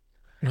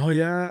 No,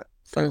 yeah.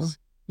 So,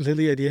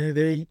 Lily, at the end of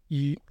the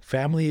day,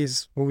 family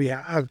is what we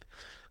have.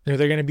 They're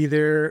going to be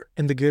there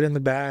in the good and the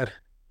bad.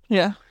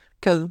 yeah,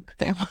 because,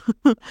 damn.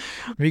 You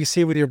can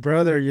see with your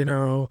brother,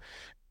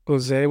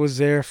 Jose was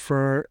there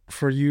for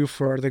you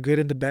for the good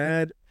and the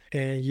bad.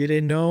 And you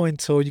didn't know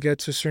until you got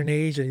to a certain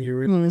age and you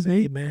realized,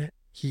 hey, man,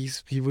 he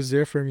was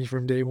there for me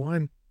from day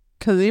one.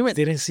 Because even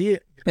didn't see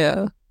it.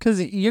 Yeah,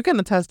 because you can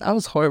attest, I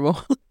was horrible.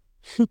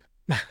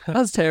 I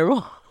was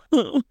terrible.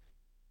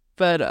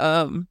 But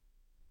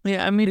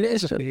yeah, I mean, It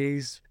it's is a just,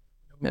 phase.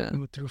 We yeah,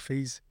 go through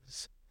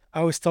phases. I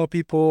always tell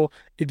people,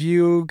 if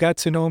you got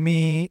to know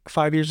me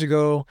 5 years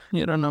ago,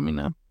 you don't know me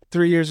now.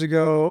 3 years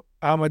ago,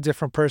 I'm a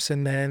different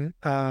person than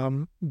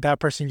that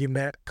person you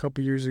met a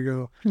couple years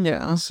ago.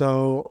 Yeah,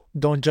 So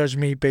don't judge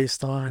me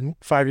based on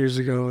 5 years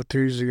ago,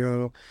 3 years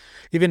ago,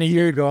 even a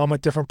year ago. I'm a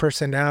different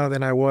person now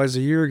than I was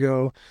a year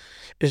ago.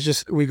 It's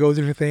just we go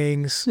through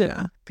things,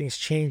 yeah. things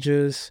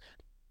changes.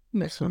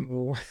 Next one. So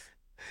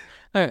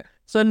All right.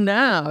 So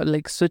now,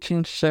 like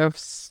switching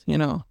shifts,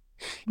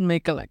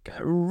 make a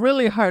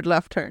really hard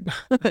left turn.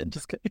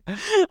 Just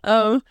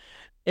kidding.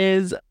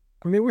 Is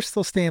I mean, we're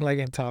still staying like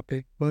in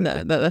topic, but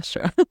no, that's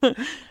true.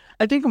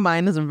 I think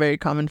mine is a very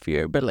common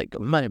fear, but like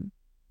my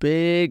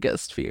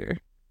biggest fear,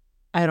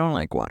 I don't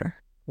like water.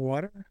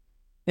 water,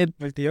 It.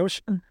 like the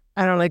ocean,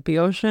 I don't like the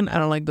ocean. I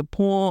don't like the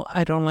pool.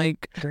 I don't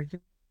like. drinking.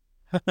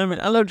 I mean,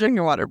 I love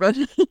drinking water, but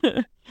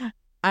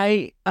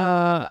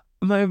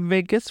my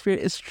biggest fear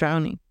is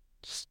drowning.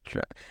 Just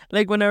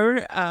like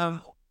whenever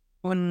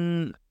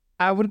when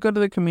I would go to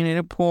the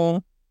community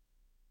pool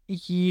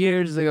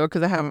years ago,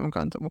 because I haven't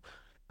gone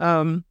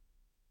to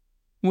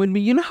when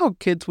you know how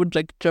kids would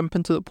like jump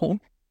into the pool,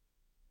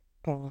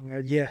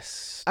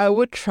 Yes. I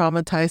would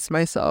traumatize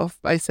myself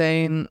by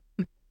saying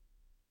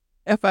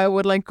if I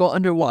would like go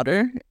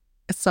underwater,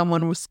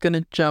 someone was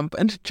gonna jump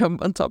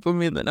on top of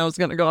me, then I was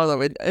gonna go all the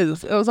way. It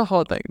was a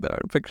whole thing that I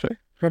would picture.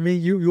 For me,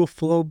 you'll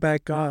float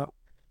back up.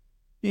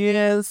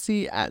 Yeah,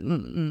 see, Did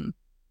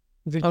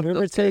I'll you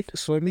ever still take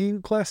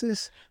swimming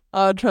classes?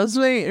 trust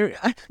me,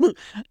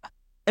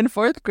 in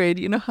fourth grade,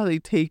 you know how they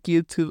take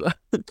you to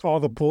the All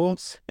the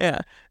pools? yeah.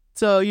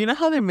 So you know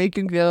how they make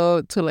you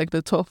go to like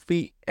the 12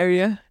 feet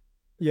area,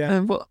 Yeah.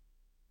 and well,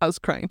 I was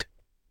crying.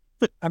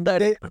 I'm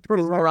That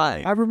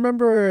I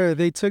remember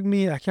they took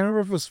me, I can't remember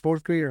if it was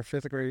fourth grade or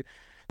fifth grade,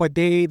 but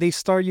they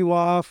start you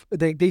off,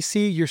 they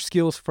see your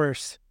skills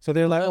first. So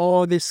they're like,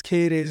 oh, this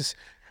kid is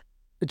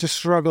just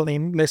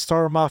struggling. Let's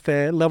start him off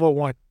at level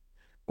 1.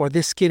 Or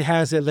this kid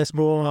has it, let's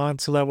move on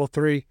to level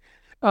 3.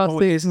 Oh, Oh,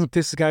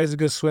 this guy's a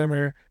good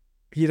swimmer.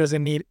 He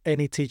doesn't need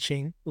any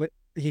teaching.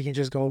 He can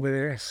just go over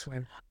there and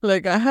swim.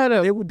 like I had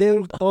a They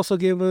would also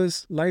give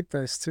us life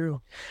vests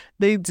too.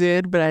 They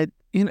did, but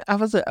I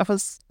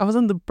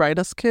wasn't the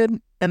brightest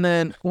kid, and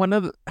then one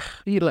of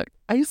the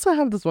I used to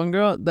have this one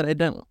girl that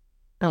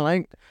I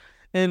liked,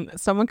 and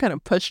someone kind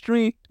of pushed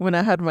me when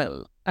I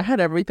had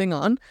everything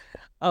on.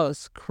 I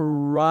was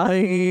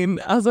crying.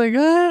 I was like,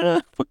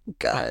 ah,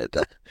 God.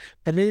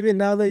 And maybe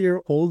now that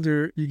you're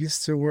older, you can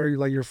still wear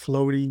like your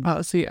floaty,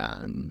 Oh, see,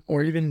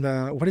 or even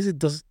what is it?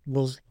 Those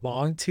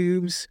long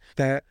tubes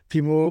that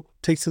people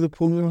take to the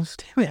pools.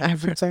 damn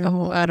it,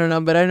 I don't know,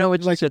 but I know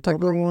what Like you're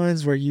talking rubber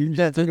ones where you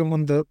stick them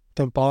on the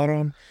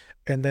bottom,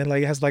 and then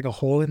like it has like a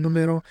hole in the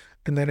middle,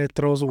 and then it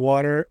throws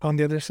water on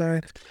the other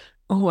side.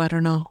 Oh, I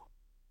don't know.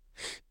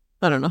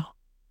 I don't know.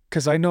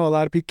 Because I know a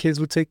lot of kids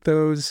would take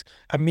those.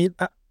 I mean,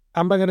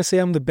 I'm not gonna say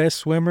I'm the best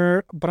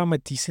swimmer, but I'm a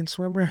decent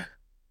swimmer.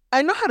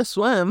 I know how to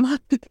swim.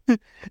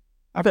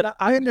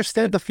 I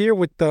understand the fear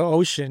with the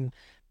ocean,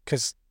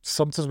 because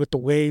sometimes with the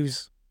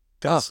waves,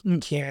 you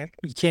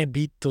can't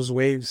beat those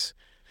waves.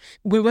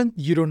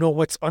 You don't know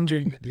what's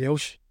under the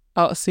ocean.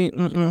 Oh, see,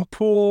 A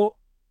pool,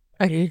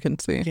 you can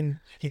see. can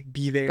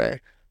be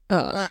there.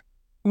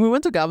 We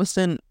went to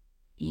Galveston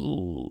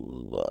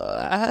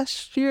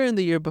last year and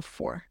the year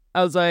before.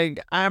 I was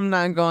like, I'm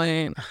not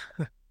going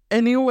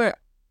anywhere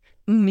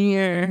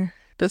near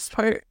this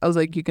part. I was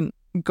like, you can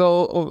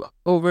go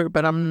over,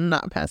 but I'm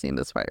not passing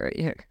this part right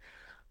here.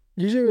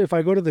 Usually, if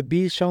I go to the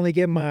beach, I only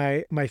get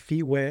my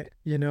feet wet.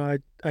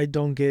 I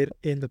don't get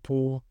in the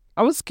pool.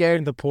 I was In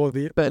scared, the pool,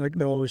 but like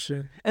the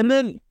ocean. and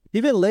then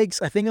Even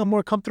lakes. I think I'm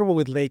more comfortable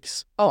with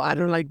lakes I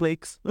don't like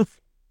lakes.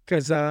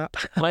 because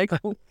Like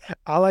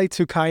I like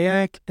to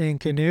kayak and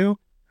canoe.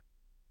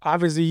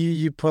 Obviously,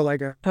 you put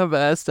like a a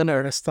vest and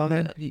a vest on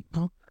it,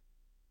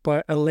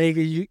 but a lake,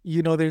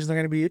 there's not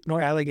gonna be no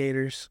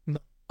alligators. No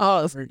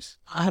oh, birds.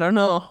 I don't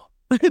know.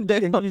 They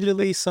And don't-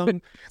 usually,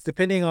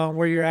 depending on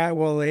where you're at,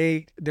 well,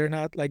 they're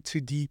not like too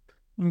deep.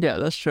 Yeah,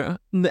 that's true.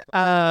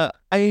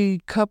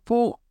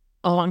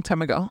 A long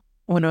time ago,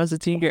 when I was a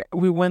teenager,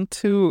 we went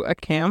to a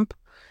camp,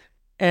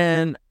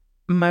 and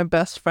my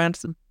best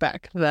friends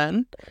back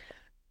then,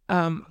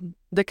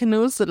 the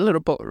canoe was a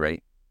little boat,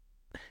 right?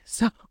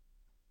 So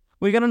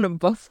we got on a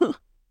boat,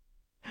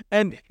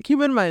 and keep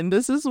in mind,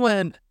 this is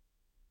when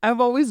I've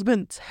always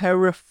been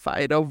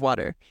terrified of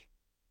water.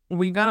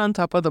 We got on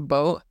top of the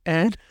boat,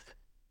 and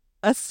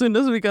as soon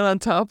as we got on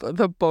top,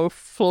 the boat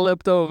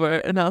flipped over,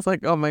 and I was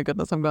like, oh my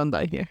goodness, I'm gonna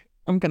die here.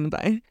 I'm gonna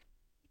die.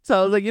 So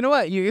I was like, you know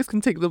what? You guys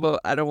can take the boat.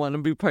 I don't want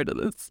to be part of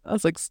this. I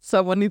was like,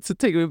 someone needs to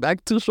take me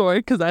back to shore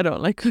because I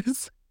don't like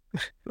this.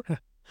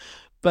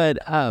 But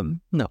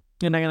no,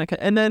 you're not gonna.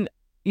 And then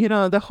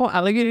the whole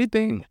alligator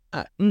thing.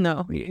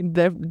 No,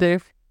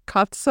 they've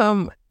caught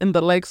some in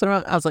the lakes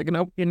around. I was like,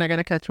 nope, you're not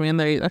gonna catch me in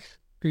there either.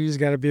 You just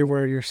gotta be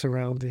aware of your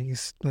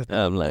surroundings.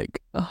 I'm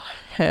like, oh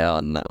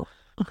hell no.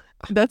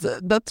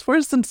 That's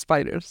worse than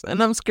spiders,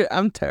 and I'm scared.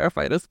 I'm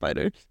terrified of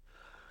spiders.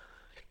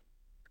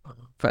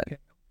 But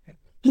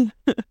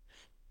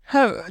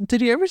how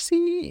did you ever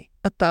see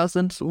A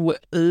Thousand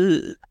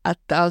Ways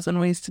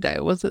to Die?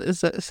 Was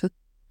it?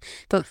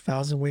 A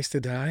Thousand Ways to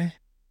Die?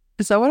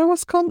 Is that what it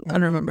was called? I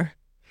don't remember.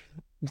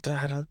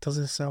 That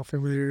doesn't sound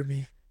familiar to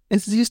me.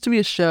 It used to be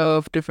a show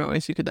of different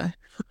ways you could die.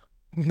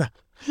 No.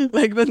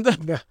 Like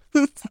No.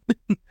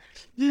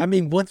 I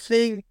mean, one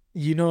thing,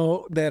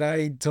 that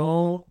I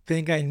don't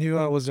think I knew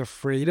I was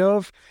afraid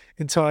of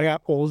until I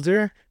got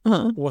older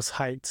was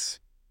heights.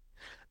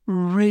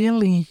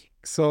 Really?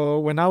 So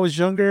when I was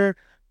younger,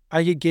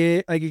 I could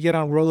get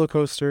on roller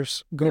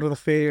coasters, go to the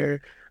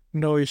fair,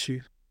 no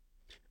issue.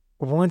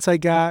 Once I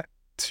got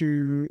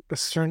to a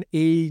certain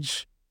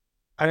age,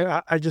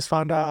 I just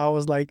found out I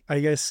was like, I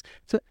guess,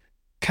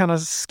 kind of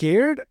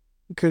scared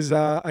because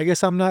I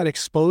guess I'm not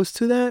exposed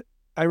to that.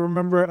 I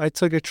remember I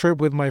took a trip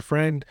with my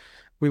friend.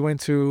 We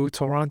went to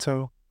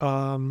Toronto.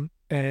 And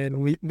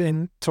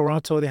in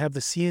Toronto they have the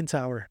CN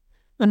Tower,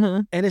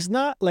 and it's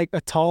not like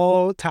a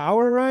tall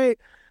tower, right?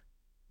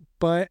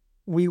 But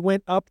we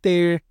went up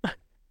there,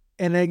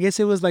 and I guess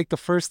it was like the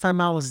first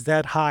time I was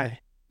that high.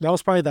 That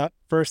was probably the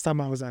first time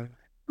I was that high.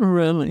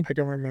 Really? I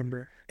can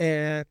remember,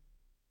 and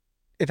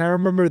I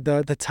remember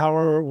the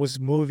tower was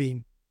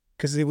moving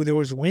because there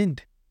was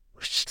wind,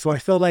 so I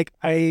felt like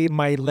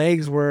my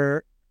legs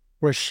were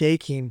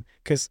shaking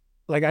because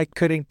like I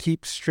couldn't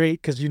keep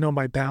straight because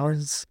my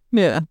balance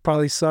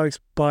probably sucks.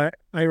 But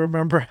I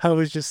remember I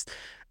was just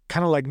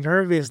kind of like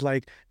nervous,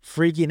 like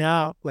freaking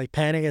out, like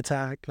panic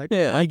attack, like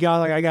I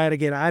gotta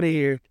get out of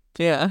here.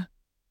 Yeah.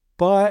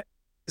 But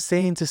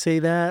saying to say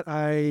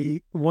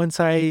that, once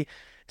I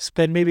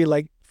spend maybe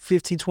like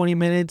 15-20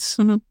 minutes,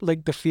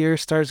 like the fear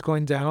starts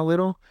going down a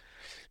little.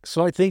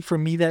 So I think for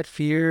me, that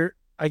fear,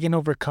 I can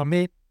overcome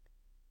it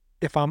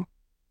if I'm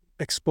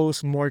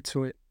exposed more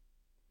to it,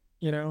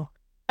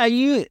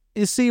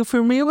 You see,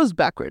 for me, it was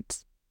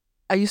backwards.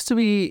 I used to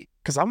be...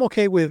 Because I'm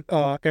okay with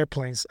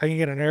airplanes. I can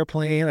get an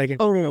airplane. I can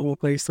go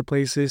place to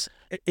places.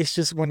 It's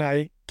just when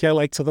I get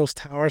like to those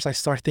towers, I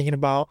start thinking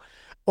about,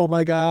 oh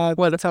my God,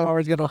 what, the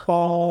tower is going to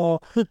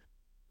fall.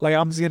 Like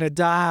I'm just going to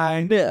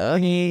die. Yeah.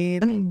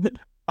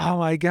 Oh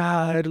my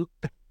God.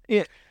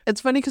 Yeah.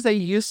 It's funny because I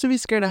used to be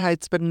scared of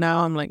heights, but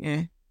now I'm like,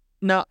 eh.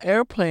 Now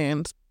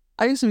airplanes,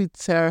 I used to be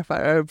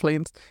terrified of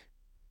airplanes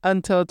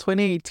until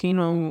 2018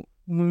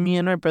 when me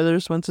and my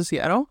brothers went to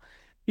Seattle.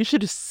 You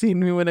should have seen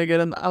me when I get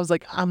on. I was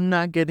like, I'm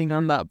not getting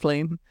on that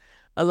plane.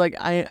 I was like,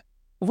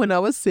 when I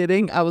was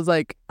sitting, I was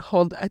like,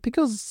 I think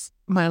it was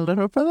my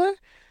little brother.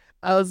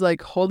 I was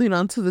like holding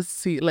onto the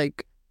seat,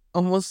 like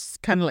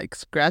almost kind of like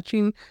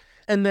scratching.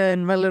 And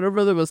then my little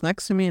brother was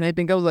next to me, and I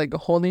think I was like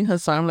holding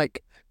his arm,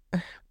 like,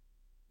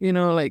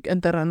 like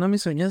enterrando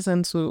mis uñas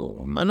en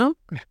su mano.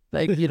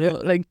 Like,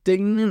 like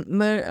digging in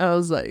there. I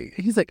was like,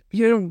 he's like,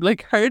 you're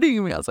like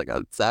hurting me. I was like,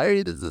 I'm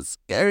sorry, this is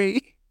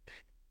scary.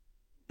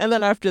 And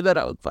then after that,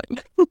 I was fine.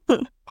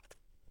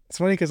 It's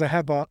funny because I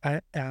have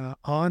an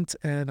aunt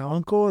and an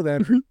uncle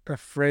that are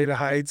afraid of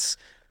heights,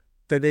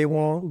 that they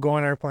won't go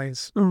on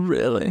airplanes.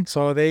 Really?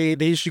 So they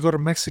usually go to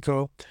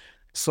Mexico.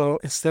 So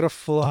instead of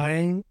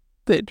flying,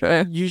 they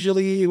drive.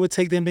 Usually it would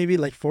take them maybe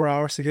like 4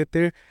 hours to get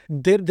there.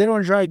 They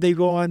don't drive. They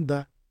go on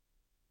the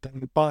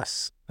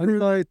bus. I don't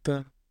know, like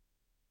the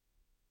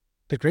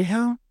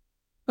Greyhound.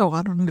 Oh,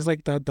 I don't know. It's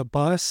like the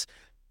bus,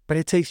 but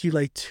it takes you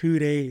like 2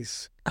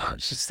 days. Oh,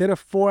 instead of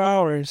 4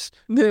 hours,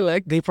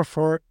 they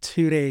prefer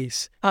 2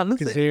 days.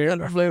 Honestly, because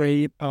they're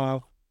afraid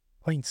of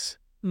points.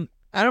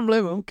 I don't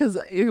blame him, because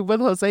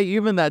with Jose,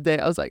 even that day,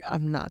 I was like,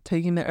 I'm not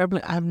taking the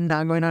airplane. I'm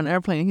not going on an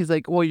airplane. He's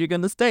like, well, you're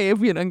going to stay if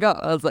you don't go.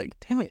 I was like,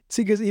 damn it.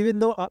 See, because even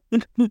though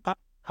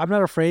I'm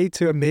not afraid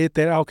to admit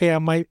that, okay, I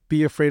might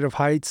be afraid of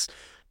heights,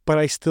 but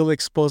I still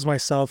expose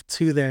myself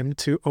to them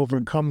to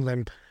overcome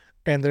them.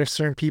 And there's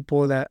certain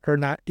people that are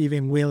not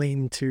even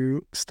willing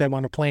to step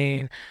on a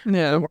plane.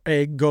 Yeah.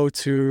 Or go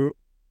to,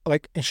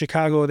 like in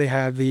Chicago, they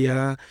have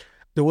the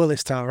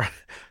Willis Tower.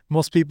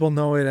 Most people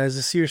know it as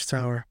the Sears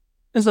Tower.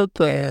 Is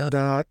that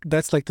and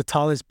that's like the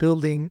tallest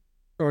building,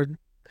 or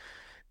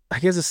I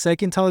guess the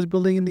second tallest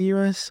building in the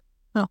U.S.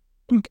 Oh.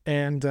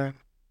 And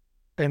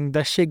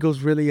that shit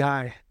goes really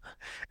high.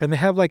 And they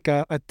have like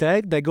a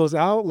deck that goes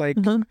out like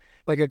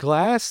a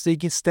glass so you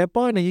can step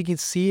on and you can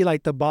see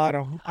like the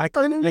bottom. I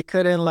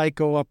couldn't like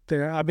go up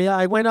there. I mean,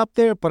 I went up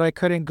there, but I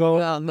couldn't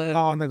go on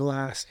the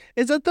glass.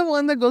 Is that the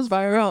one that goes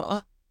viral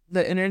on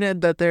the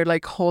internet, that they're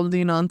like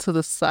holding onto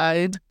the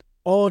side?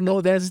 Oh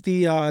no, that's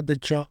the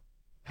John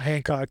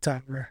Hancock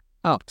Tower.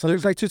 Oh, so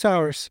there's like 2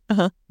 towers.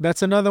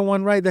 That's another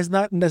one, right? That's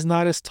not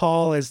as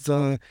tall as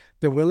the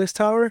Willis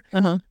Tower.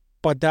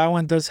 But that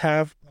one does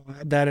have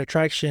that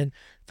attraction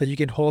that you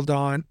can hold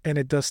on, and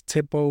it does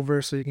tip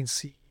over so you can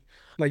see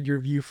like your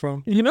view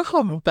from. You know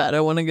how bad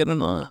I want to get on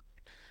that?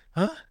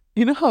 Huh?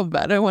 You know how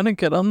bad I want to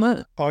get on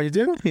that? Oh, you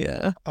do?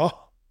 Yeah.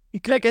 Oh,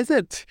 like I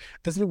said,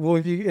 well,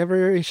 if you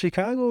ever in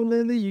Chicago,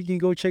 Lily, you can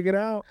go check it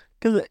out.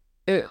 Because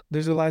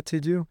There's a lot to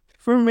do.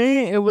 For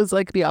me, it was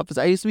like the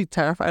opposite. I used to be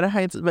terrified of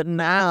heights, but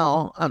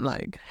now I'm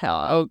like, hell,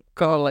 I'll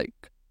go like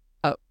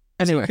up.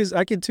 Anyway, Because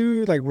I can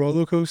do like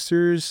roller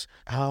coasters,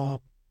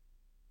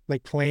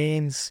 like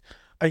planes.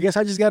 I guess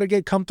I just got to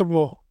get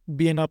comfortable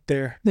being up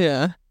there.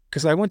 yeah.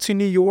 Because I went to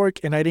New York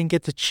and I didn't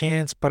get the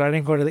chance, but I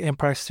didn't go to the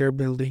Empire State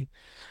Building,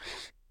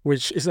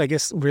 which is, I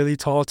guess, really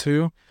tall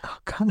too. Oh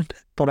God.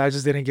 But I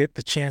just didn't get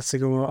the chance to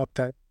go up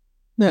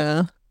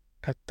Yeah.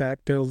 at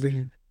that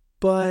building.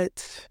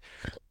 But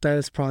that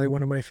is probably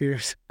one of my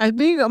fears. I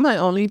think my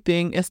only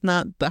thing is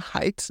not the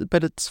heights,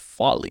 but it's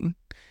falling.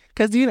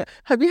 Because,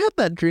 have you had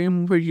that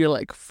dream where you're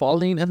like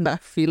falling and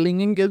that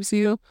feeling it gives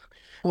you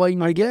when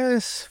you I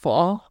guess,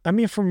 fall? I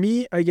mean, for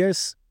me, I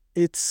guess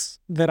it's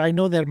that I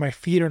know that my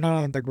feet are not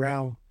on the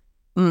ground,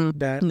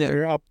 that Yeah.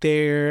 they're up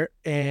there,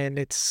 and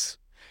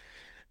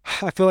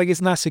I feel like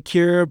it's not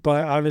secure,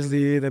 but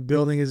obviously the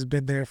building has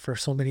been there for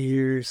so many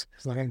years.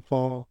 It's not gonna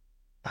fall.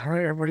 All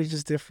right, everybody's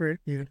just different,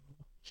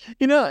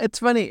 It's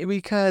funny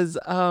because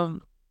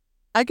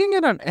I can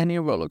get on any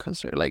roller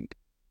coaster. Like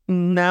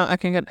now I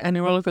can get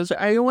any roller coaster.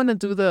 I want to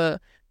do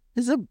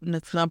it's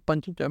not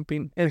bungee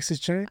jumping. I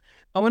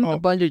want to do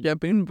bungee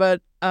jumping,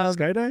 but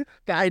Skydive?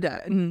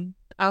 skydive. And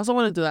I also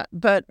want to do that.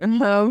 But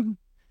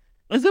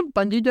is it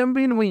bungee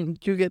jumping when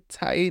you get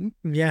tied?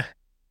 Yeah.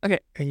 Okay.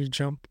 And you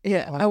jump.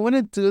 Yeah, I want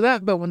to do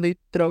that, but when they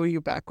throw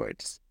you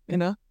backwards,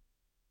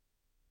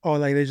 Oh,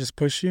 like they just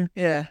push you?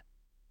 Yeah.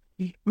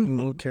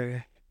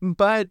 Okay.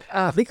 But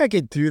I think I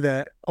could do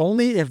that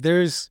only if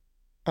there's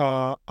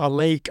a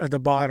lake at the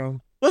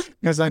bottom.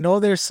 Because I know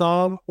there's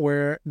some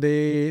where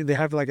they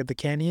have like at the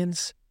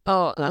canyons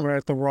or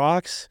at the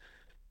rocks.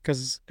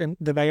 Because in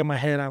the back of my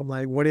head, I'm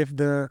like, what if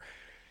the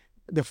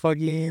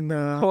fucking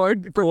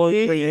cord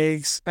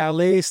breaks? At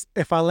least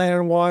if I land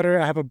in water,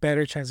 I have a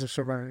better chance of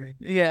surviving.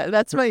 Yeah,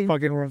 that's my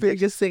Fucking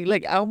biggest thing.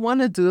 Like I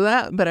want to do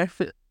that, but I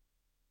feel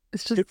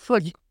it's just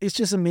like It's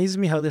just amazes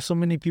me how there's so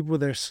many people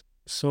that are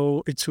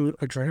so into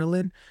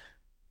adrenaline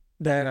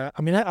that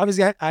I mean,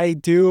 obviously I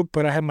do,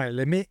 but I have my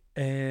limit,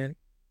 and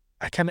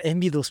I kind of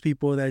envy those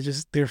people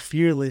that they're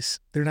fearless.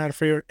 They're not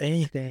afraid of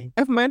anything.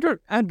 if my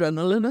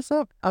adrenaline is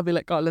up, I'll be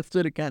like, oh, let's do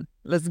it again.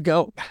 Let's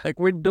go. Like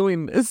we're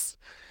doing this.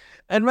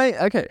 And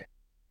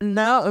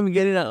now I'm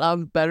getting a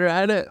lot better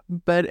at it.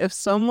 But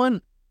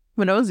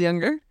when I was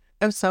younger,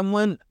 if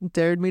someone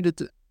dared me to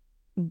do,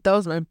 that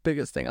was my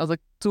biggest thing. I was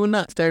like, do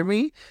not dare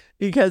me,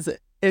 because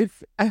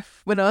if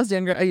when I was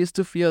younger, I used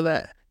to feel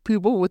that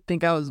people would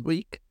think I was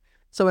weak.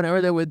 So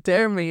whenever they would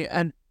dare me,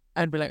 and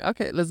I'd be like,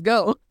 okay, let's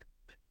go.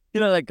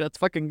 Like let's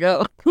fucking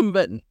go.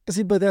 But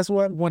See, but that's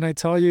what when I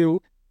tell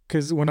you,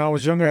 because when I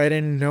was younger, I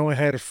didn't know I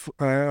had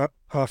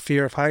a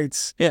fear of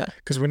heights. yeah,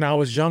 Because when I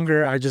was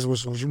younger, I just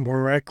was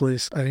more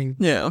reckless. I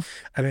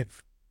didn't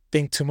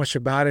think too much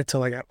about it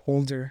till I got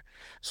older.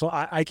 So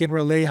I can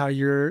relate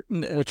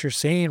what you're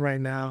saying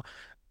right now.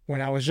 When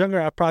I was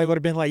younger, I probably would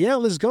have been like, yeah,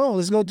 let's go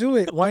do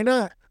it. Why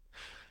not?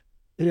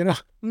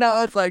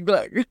 Now it's like,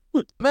 look,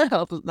 my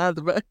health is not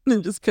the best.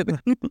 I'm just kidding.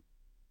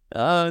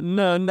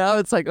 No, now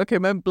it's like, okay,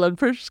 my blood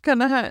pressure's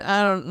kind of high.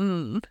 I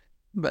don't,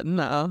 but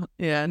no,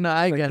 yeah, no,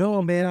 I get it.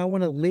 No, man, I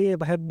want to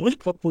live. I have one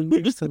couple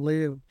years to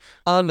live.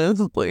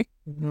 Honestly,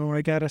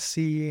 I gotta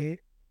see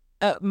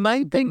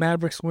my thing,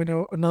 Mavericks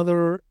win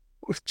another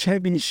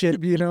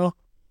championship.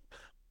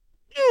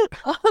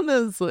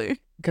 honestly.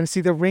 Gotta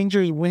see the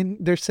Rangers win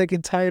their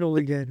second title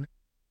again.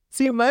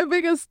 See, my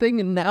biggest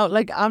thing now,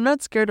 like, I'm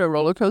not scared of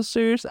roller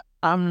coasters.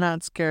 I'm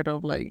not scared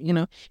of, like,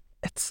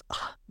 it's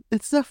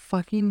the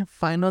fucking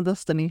Final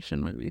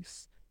Destination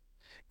movies.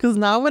 Because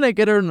now when I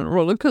get on a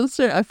roller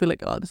coaster, I feel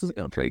like, oh, this is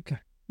gonna break.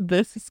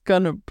 This is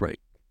gonna break.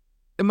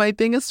 And my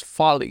thing is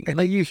falling. And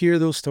like you hear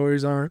those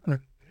stories like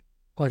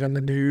on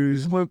the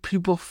news. Where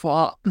people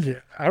fall. Yeah.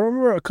 I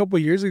remember a couple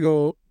of years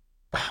ago,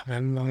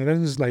 man, that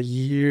was like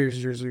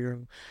years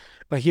ago.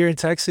 Like here in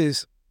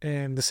Texas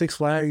and the Six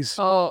Flags,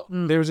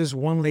 there was this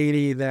one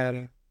lady that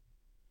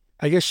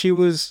I guess she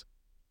was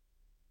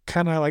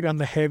kind of like on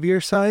the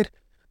heavier side,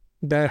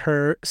 that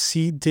her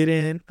seat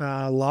didn't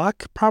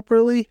lock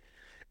properly.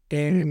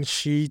 And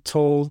she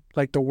told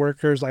like the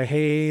workers like,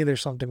 hey,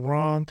 there's something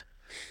wrong.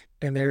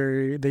 And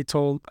they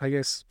told, I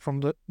guess from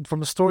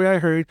the story I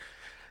heard,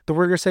 the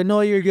worker said,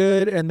 no, you're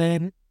good. And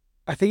then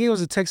I think it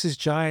was a Texas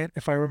Giant,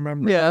 if I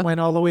remember. Yeah. Went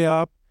all the way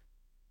up.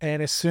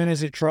 And as soon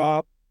as it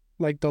dropped,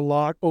 like the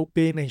lock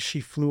opened and she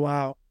flew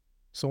out.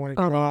 So when it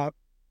dropped,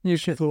 she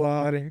flew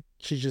out and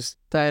she just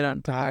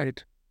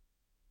died.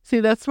 See,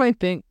 that's my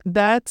thing.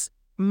 That's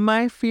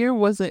my fear.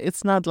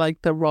 It's not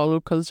like the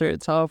roller coaster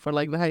itself or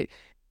like the height.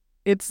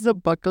 It's the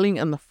buckling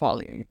and the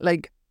falling.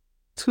 Like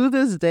to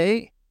this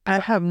day, I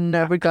have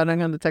never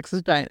gotten on the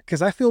Texas Giant.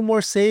 Because I feel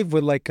more safe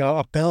with like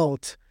a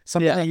belt,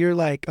 something that you're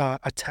like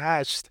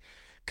attached.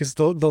 Because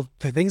the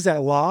things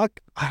that lock,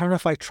 I don't know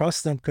if I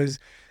trust them. Because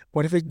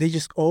what if they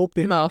just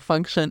open?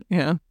 Malfunction,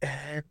 yeah.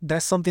 And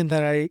that's something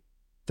that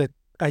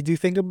I do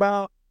think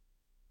about.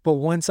 But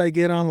once I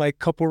get on like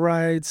couple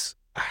rides,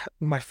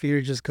 my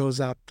fear just goes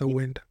out the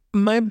window.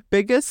 My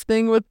biggest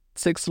thing with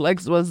Six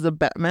Flags was the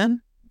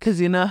Batman. because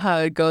you know how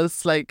it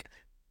goes like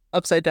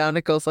upside down,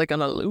 it goes like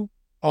on a loop.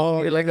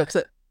 Oh, You're like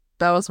upside.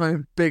 That was my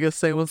biggest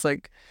thing, was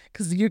like,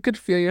 because you could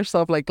feel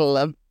yourself like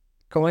going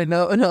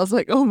out, and I was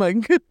like, oh my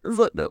goodness,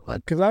 what the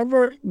fuck? because I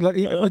remember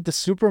like the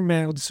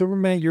Superman. With the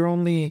Superman, you're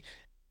only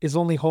is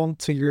only home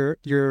to your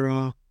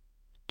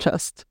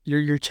Chest.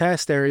 your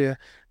chest area,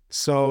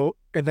 so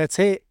and that's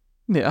it.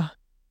 Yeah.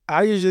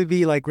 I usually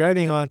be like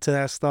grabbing onto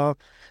that stuff,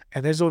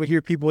 and there's over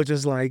here people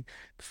just like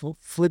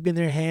flipping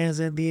their hands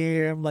in the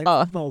air. I'm like,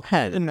 Oh, no,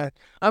 head.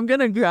 I'm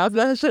gonna grab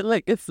that shit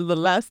like it's the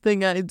last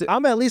thing I do.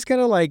 I'm at least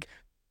gonna like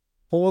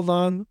hold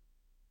on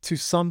to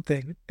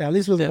something, at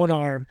least with Yeah. one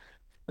arm.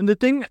 And the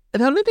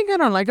only thing I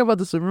don't like about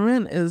the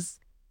Superman is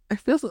I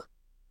feel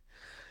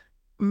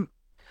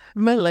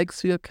my legs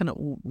feel kind of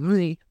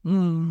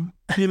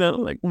you know,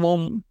 like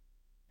warm.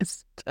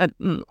 It's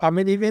I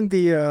mean, even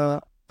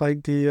the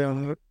like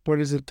the what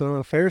is it,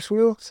 the Ferris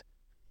wheels?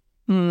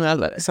 I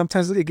let it.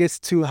 Sometimes it gets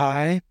too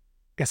high,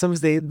 and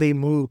sometimes they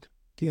move,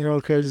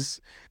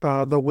 because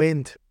the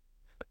wind.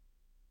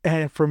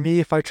 And for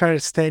me, if I try to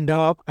stand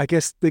up, I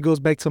guess it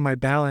goes back to my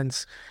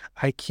balance.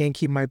 I can't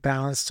keep my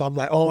balance, so I'm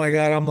like, oh my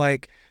God, I'm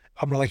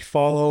gonna like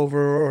fall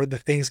over, or the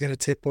thing's gonna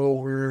tip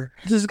over.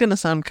 This is gonna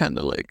sound kind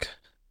of like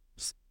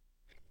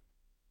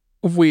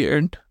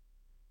weird.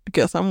 I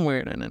guess I'm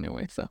weird in any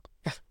way, so.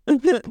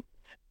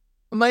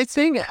 My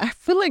thing, I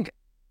feel like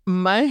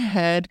my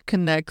head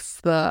connects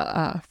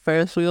the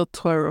Ferris wheel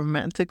to a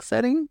romantic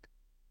setting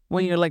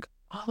when you're like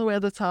all the way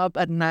at the top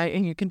at night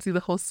and you can see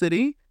the whole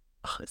city.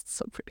 Oh, it's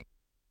so pretty.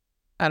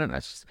 I don't know.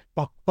 It's just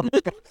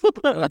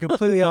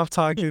Completely off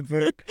topic,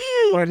 but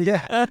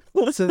yeah,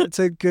 it's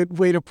a good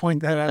way to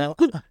point that out.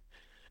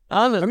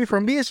 I mean,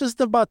 for me, it's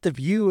just about the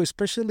view,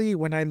 especially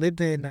when I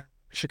lived in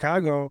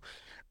Chicago.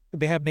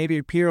 They have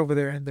Napier Pier over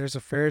there, and there's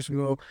a Ferris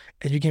wheel,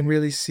 and you can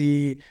really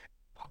see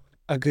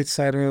a good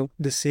side of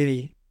the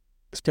city,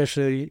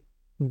 especially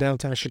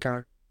downtown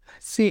Chicago.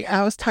 See,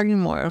 I was talking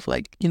more of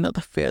like,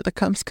 the fear that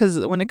comes,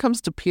 because when it comes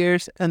to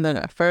piers and then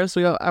a Ferris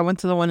wheel, I went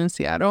to the one in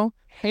Seattle,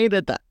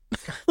 hated that.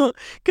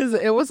 Because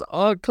it was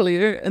all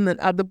clear, and then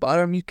at the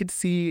bottom you could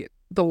see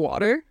the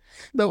water.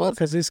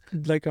 Because it's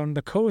like on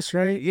the coast,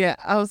 right? Yeah,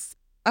 I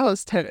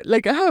was terrified.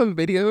 Like, I have a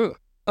video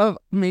of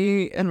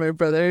me and my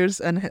brothers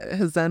and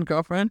his then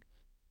girlfriend.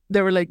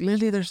 They were like,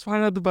 Lily, there's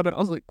water at the bottom. I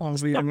was like, oh,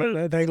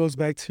 that goes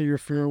back to your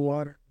fear of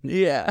water.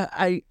 Yeah,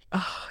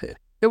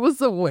 it was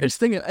the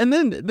worst thing. And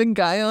then the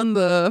guy on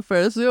the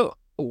Ferris wheel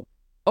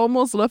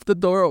almost left the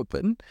door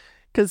open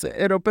because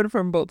it opened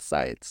from both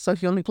sides. So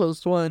he only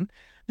closed one.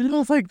 And I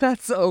was like,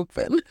 that's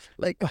open.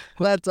 Like,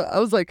 I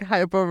was like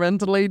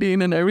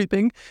hyperventilating and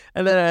everything.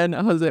 And then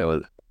Jose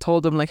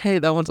told him, like, hey,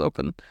 that one's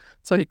open.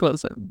 So he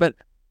closed it. But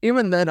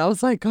even then, I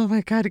was like, oh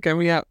my God, get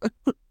me out.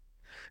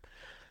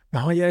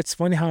 Oh, yeah, it's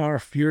funny how our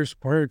fears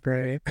work,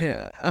 right?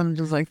 Yeah, I'm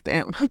just like,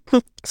 damn.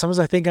 Sometimes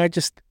I think I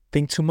just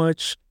think too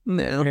much.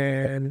 No.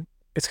 And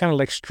it's kind of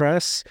like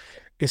stress.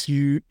 Is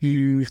you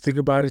think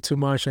about it too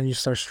much and you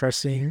start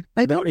stressing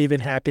without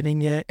even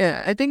happening yet.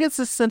 Yeah, I think it's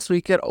just since we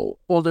get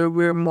older,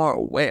 we're more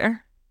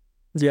aware.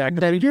 Yeah,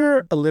 that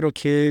you're a little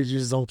kid, you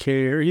just don't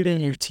care. Even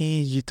in your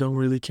teens, you don't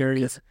really care.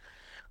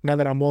 Now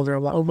that I'm older,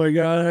 I'm like, oh my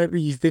God,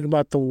 you think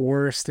about the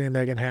worst thing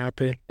that can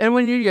happen. And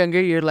when you're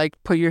younger, you're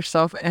like, put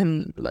yourself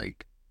in,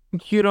 like,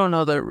 you don't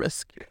know the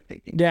risk you're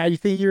taking. Yeah, you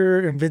think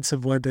you're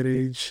invincible at that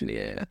age.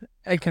 Yeah,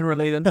 I can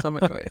relate in some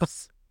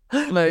ways.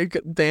 Like,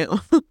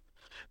 damn.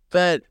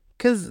 But,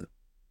 because,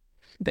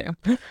 damn.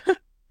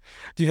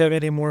 Do you have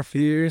any more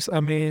fears? I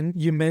mean,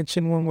 you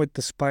mentioned one with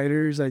the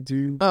spiders. I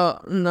do. Oh,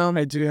 no.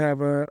 I do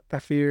have a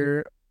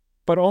fear,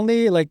 but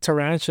only like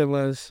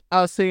tarantulas.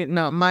 I'll say,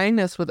 no, mine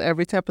is with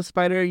every type of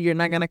spider. You're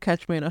not going to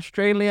catch me in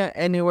Australia,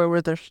 anywhere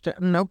where there's,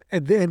 nope.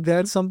 And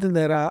that's something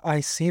that I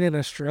seen in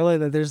Australia,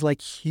 that there's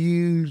like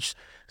huge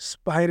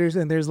spiders,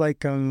 and there's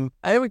like I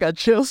even got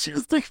chills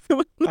just like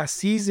a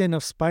season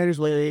of spiders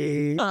where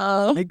they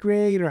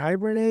migrate or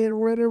hibernate or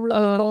whatever they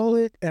call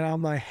it. And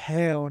I'm like,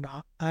 hell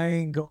no, I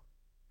ain't going.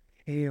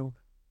 Hell.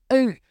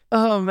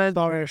 Oh man,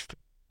 sorry.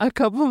 A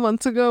couple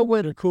months ago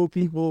when they're cool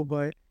people,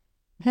 but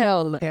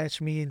hell no. Catch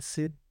me and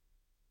sit.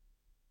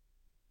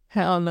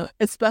 Hell no.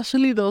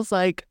 Especially those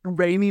like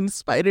raining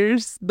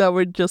spiders that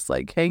were just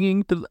like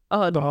hanging to the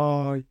I'm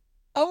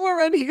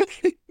already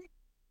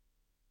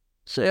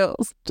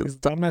chills.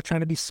 I'm not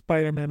trying to be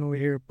Spider-Man over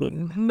here, but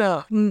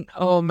no.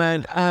 Oh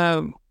man.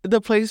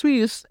 The place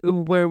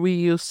where we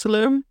used to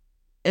live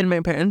in my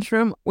parents'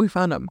 room, we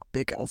found a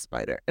big ass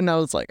spider, and I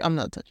was like, I'm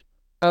not touching.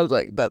 I was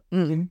like that.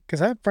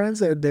 Because I have friends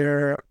that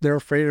they're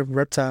afraid of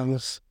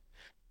reptiles.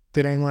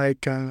 They don't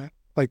like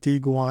the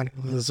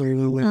iguanas or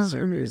the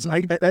lizards.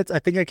 I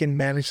think I can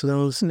manage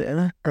those.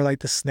 Yeah. Or like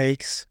the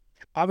snakes.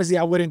 Obviously,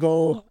 I wouldn't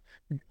go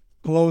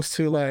close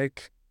to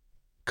like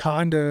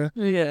Conda.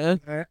 Yeah.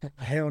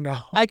 Hell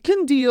no. I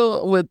can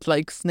deal with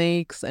like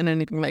snakes and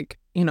anything like,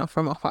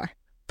 from afar.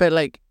 But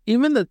like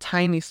even the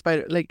tiny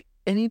spider, like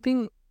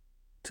anything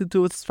to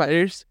do with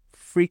spiders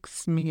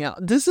freaks me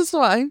out. This is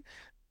why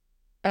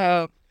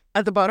at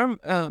the bottom,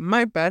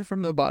 my bed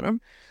from the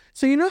bottom,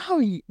 So you know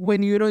how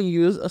when you don't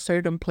use a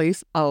certain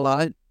place a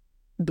lot,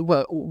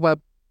 what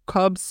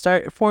cobs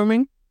start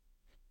forming?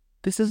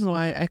 This is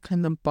why I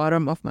clean the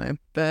bottom of my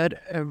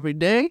bed every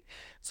day,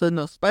 so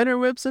no spider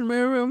webs in my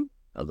room.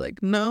 I was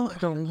like, no, I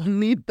don't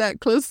need that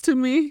close to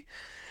me.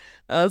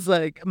 I was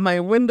like, my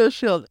window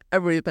shield,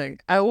 everything.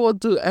 I will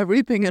do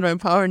everything in my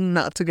power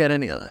not to get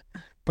any of that.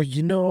 But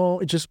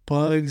just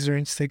bugs or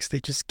insects, they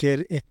just get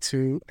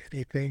into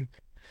anything.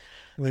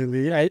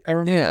 Literally, I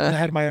remember when I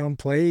had my own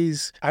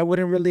place. I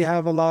wouldn't really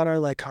have a lot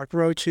of like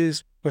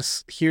cockroaches,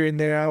 but here and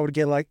there I would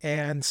get like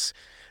ants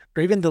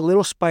or even the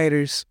little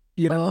spiders,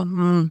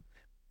 and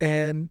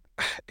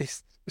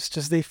it's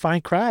just they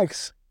find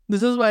cracks.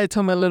 This is why I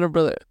told my little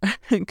brother,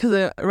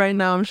 because right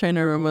now I'm sharing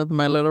a room with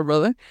my little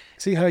brother.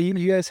 See how you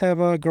guys have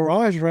a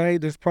garage,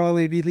 right? There's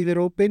probably, if you leave it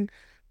open,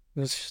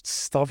 there's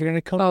stuff you're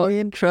gonna come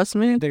in. Trust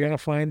me, they're gonna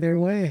find their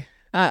way.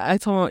 I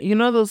told him, you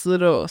know those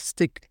little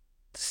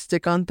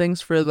stick-on things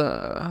for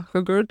the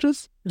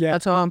cockroaches? Yeah. I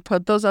told him,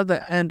 put those at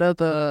the end of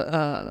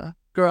the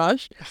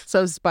garage,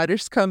 so if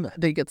spiders come,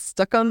 they get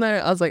stuck on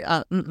there. I was like,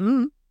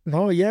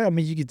 No, yeah, I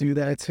mean you could do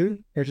that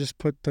too, or just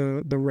put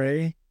the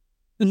ray.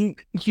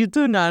 You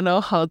do not know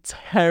how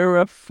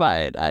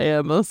terrified I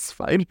am of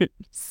spiders.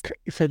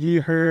 Have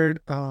you heard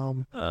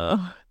that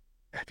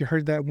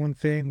one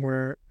thing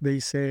where they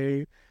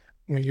say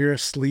when you're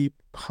asleep,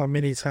 how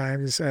many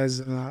times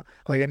has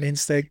like an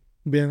insect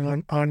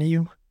been on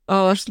you?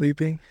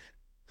 Sleeping.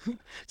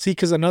 See,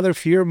 because another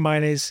fear of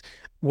mine is,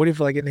 what if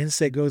like an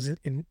insect goes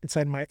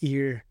inside my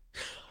ear?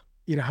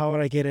 How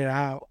would I get it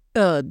out?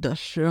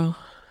 That's true.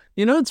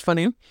 You know, it's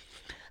funny.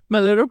 My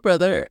little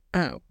brother,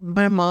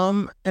 my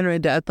mom and my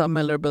dad thought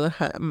my little brother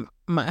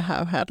might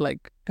have had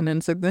like an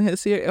insect in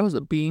his ear. It was a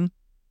bean.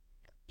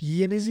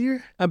 Bee in his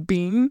ear? A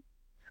bean.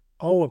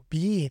 Oh, a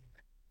bean.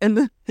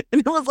 And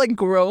it was like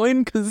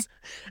growing because,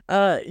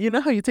 you know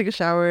how you take a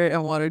shower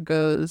and water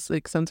goes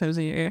like sometimes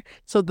in your ear.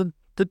 So the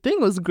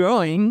thing was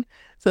growing,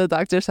 so the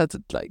doctors had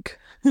to like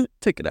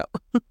take it out.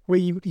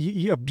 Wait,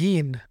 you a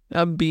bean?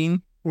 A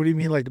bean. What do you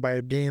mean like by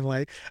a bean?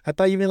 Like I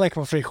thought you meant like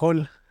a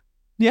frijol.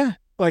 Yeah.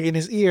 Like in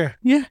his ear.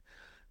 Yeah.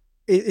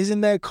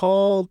 Isn't that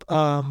called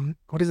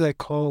what is that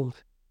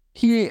called?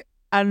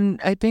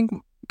 And I think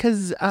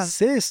because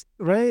cyst,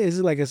 right? Is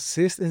it like a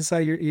cyst inside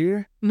your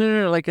ear?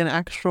 No, like an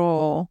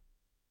actual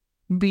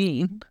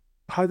bean.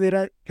 How did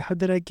I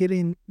get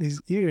in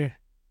his ear?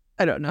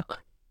 I don't know.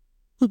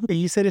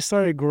 You said it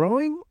started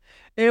growing?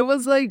 It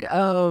was like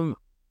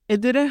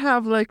it didn't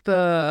have like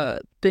the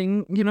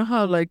thing, you know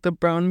how like the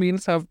brown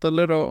beans have the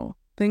little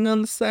thing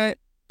on the side?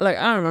 Like,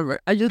 I don't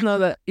remember. I just know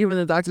that even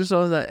the doctor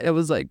told us that it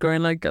was like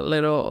growing like a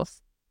little.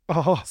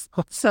 Oh.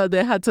 So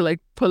they had to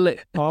like pull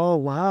it. Oh,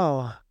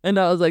 wow. And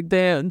I was like,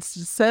 damn,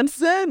 since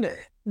then,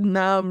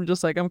 now I'm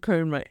just like, I'm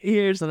covering my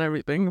ears and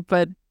everything.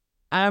 But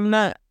I'm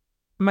not,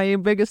 my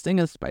biggest thing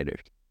is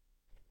spiders.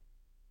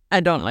 I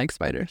don't like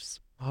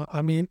spiders.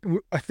 I mean,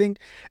 I think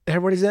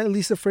everybody's at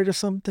least afraid of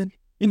something.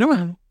 You know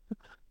what?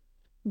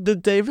 The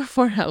day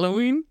before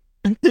Halloween,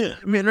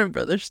 me and my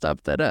brother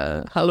stopped at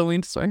a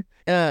Halloween store.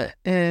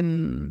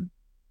 And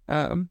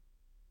I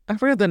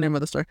forgot the name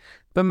of the store,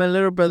 but my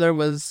little brother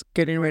was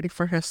getting ready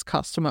for his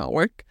costume at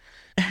work,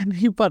 and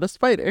he bought a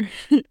spider.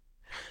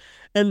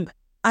 And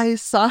I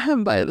saw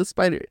him buy the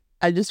spider.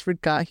 I just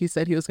forgot he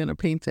said he was gonna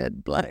paint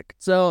it black.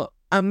 So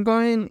I'm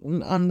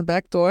going on the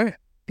back door.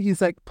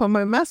 He's like, put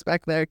my mask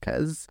back there,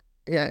 cause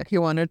he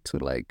wanted to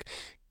like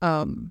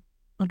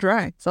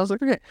dry. So I was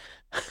like, okay.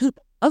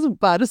 I was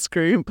about to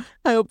scream.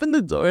 I opened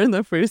the door and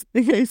the first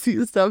thing I see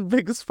is that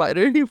big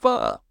spider he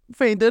bought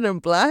painted in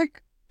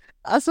black.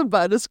 I was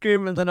about to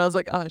scream, and then I was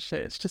like, oh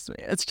shit, it's just me.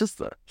 It's just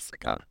like,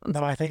 oh.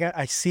 No, I think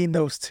I seen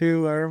those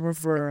too. I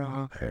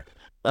remember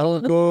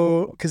I'll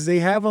go, because they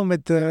have them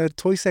at the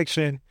toy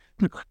section.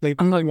 Like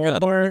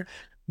Walmart,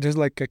 there's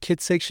like a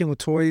kid section with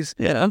toys.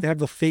 Yeah. They have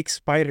the fake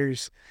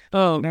spiders.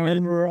 Oh, and I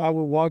remember I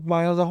would walk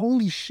by, I was like,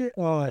 holy shit.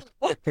 Oh,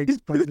 fake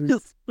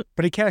spiders.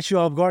 But it catch you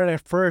off guard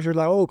at first. You're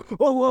like,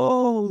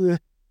 whoa.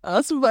 I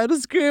was about to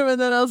scream, and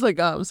then I was like,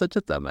 oh, I'm such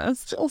a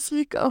dumbass.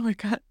 Chelsea, oh my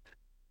God.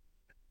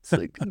 It's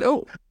like,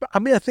 no. I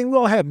mean, I think we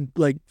all have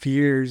like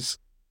fears.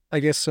 I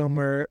guess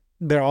somewhere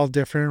they're all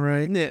different,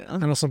 right? Yeah. I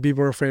know some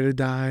people are afraid to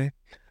die.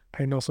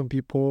 I know some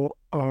people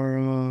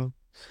are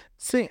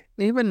see,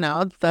 even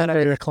now that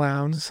afraid of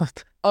clowns.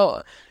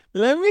 Oh,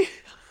 let me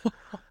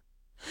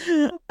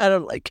I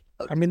don't like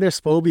I mean, there's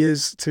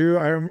phobias too.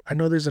 I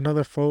know there's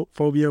another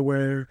phobia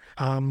where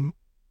I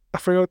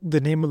forgot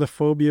the name of the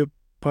phobia,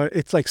 but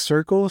it's like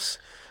circles,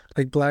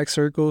 like black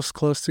circles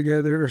close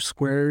together, or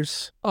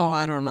squares. Oh,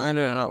 I don't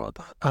know about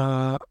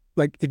that.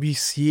 Like if you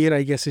see it,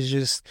 I guess it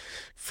just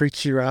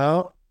freaks you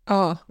out.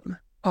 Oh,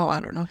 I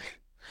don't know.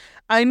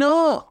 I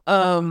know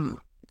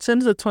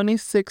since the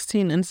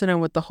 2016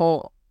 incident with the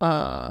whole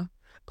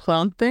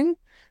clown thing,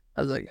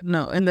 I was like,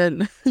 no. And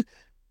then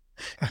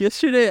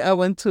yesterday I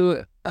went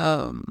to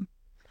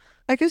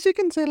I guess you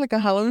can say like a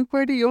Halloween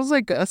party. It was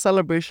like a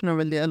celebration of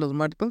El Día de los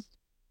Muertos.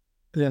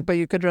 Yeah. But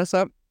you could dress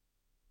up.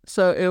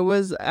 So it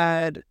was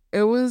at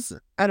it was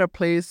at a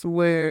place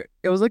where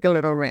it was like a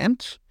little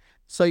ranch.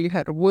 So you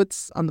had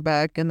woods on the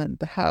back and then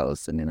the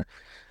house. And,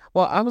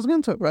 well, I was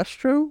going to a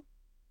restroom.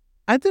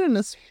 I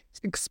didn't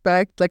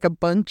expect like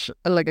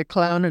like a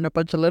clown and a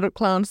bunch of little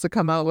clowns to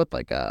come out with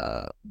like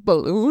a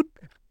balloon.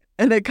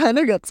 And I kind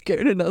of got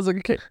scared and I was like,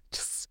 okay,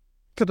 just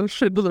gonna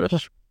shit to the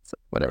restroom. So,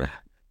 whatever.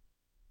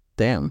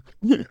 Damn.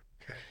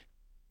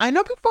 I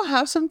know people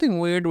have something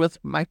weird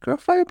with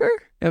microfiber.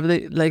 If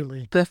they like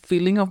Really? the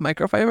feeling of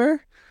microfiber.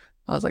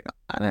 I was like,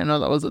 I didn't know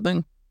that was a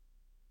thing.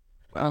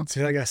 Well,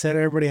 See, like I said,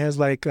 everybody has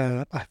like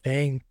a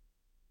thing.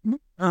 I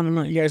don't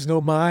know. You guys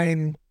know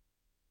mine.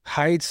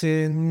 Heights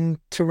and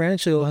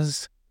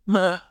tarantulas.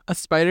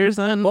 Spiders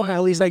then? Well,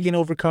 at least I can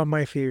overcome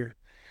my fear.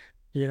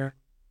 You know,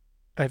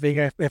 I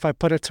think if I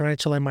put a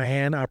tarantula in my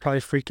hand, I'll probably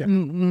freak out.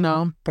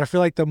 No. But I feel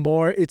like the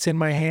more it's in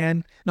my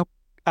hand, Nope.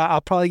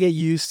 I'll probably get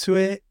used to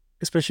it,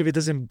 especially if it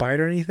doesn't bite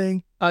or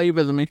anything. Oh, you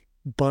better than me.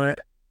 But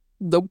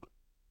Nope.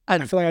 I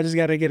feel like I just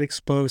gotta get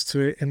exposed to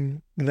it,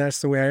 and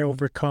that's the way I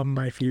overcome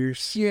my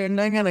fears. You're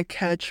not gonna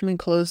catch me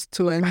close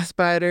to a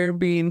spider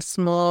being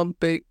small,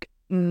 big.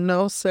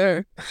 No,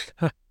 sir.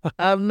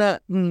 I'm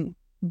not.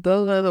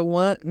 Those are the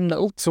one.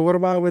 Nope. So what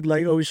about with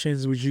like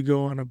oceans? Would you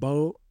go on a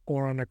boat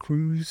or on a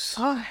cruise?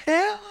 Oh,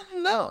 hell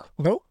no.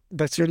 Nope,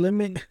 that's your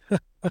limit.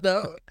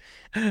 No.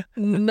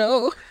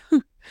 No.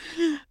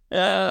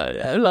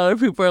 A lot of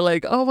people are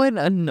like, oh, wait,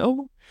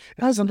 no.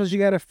 Sometimes you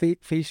gotta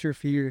face your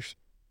fears.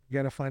 You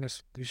gotta find a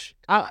solution.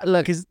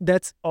 Look, Because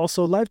that's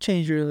also life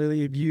changer,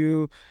 Lily. If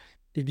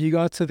you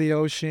go to the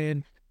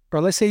ocean, or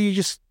let's say you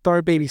just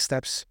start baby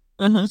steps,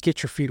 uh-huh.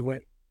 get your feet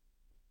wet,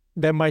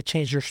 that might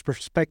change your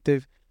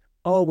perspective.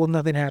 Oh, well,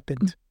 nothing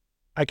happened.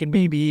 I can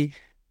maybe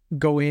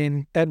go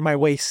in at my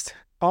waist.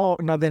 Oh,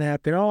 nothing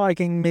happened. Oh, I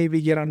can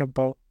maybe get on a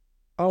boat.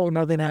 Oh,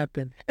 nothing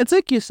happened. It's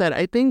like you said,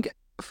 I think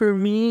for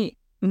me,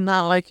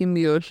 not liking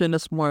the ocean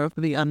is more of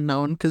the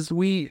unknown because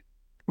we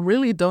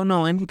really don't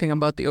know anything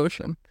about the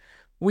ocean.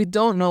 We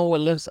don't know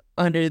what lives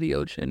under the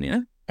ocean,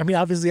 yeah? I mean,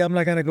 obviously, I'm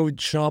not gonna go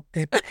jump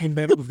in the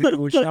middle of the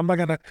ocean. I'm not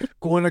gonna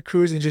go on a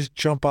cruise and just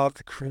jump out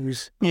the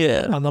cruise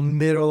Yeah. on the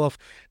middle of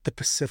the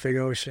Pacific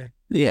Ocean.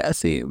 Yeah,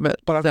 see, but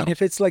I mean,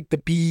 if it's like the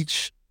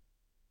beach,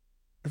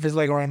 if it's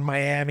like around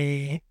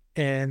Miami,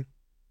 and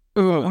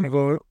I want to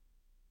go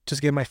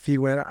just get my feet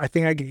wet, I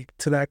think I get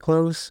to that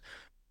close.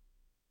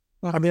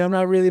 I mean, I'm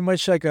not really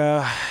much like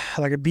a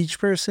beach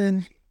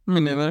person,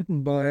 me neither.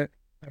 but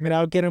I mean,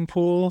 I'll get in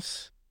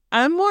pools.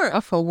 I'm more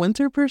of a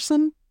winter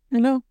person,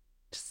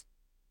 Just,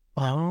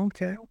 Oh,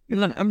 okay.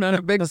 I'm not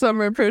a big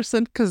summer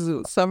person because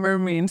summer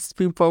means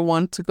people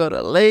want to go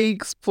to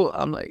lakes, pool.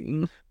 I'm like,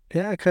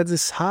 Yeah, because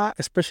it's hot,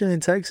 especially in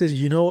Texas.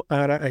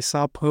 I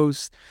saw a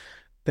post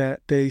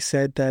that they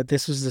said that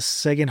this was the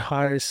second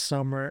hottest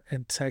summer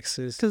in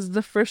Texas. because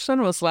the first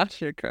one was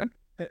last year, correct?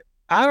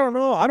 I don't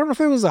know. I don't know if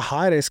it was the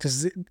hottest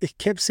because it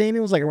kept saying it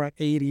was like around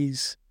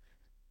 80s.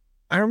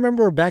 I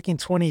remember back in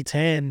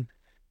 2010,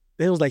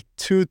 it was like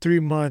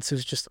 2-3 months. It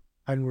was just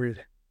unreal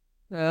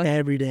Yeah.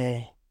 every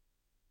day.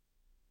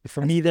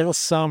 For me, that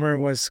summer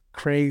was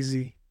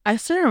crazy. I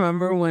still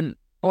remember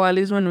at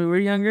least when we were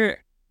younger,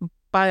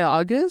 by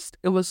August,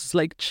 it was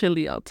like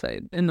chilly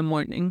outside in the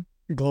morning.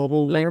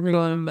 Global Like warming.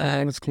 going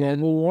back. It's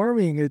global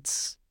warming.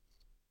 It's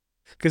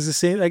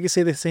because I can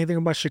say the same thing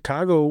about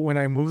Chicago. When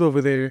I moved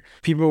over there,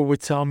 people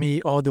would tell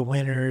me, "Oh, the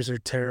winters are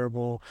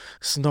terrible.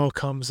 Snow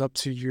comes up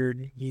to your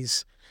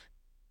knees."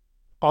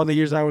 All the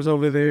years I was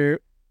over there,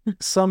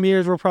 some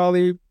years were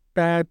probably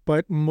bad,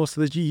 but most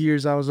of the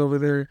years I was over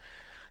there,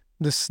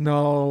 the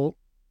snow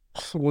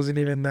wasn't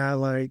even that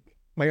like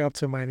up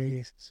to my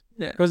knees.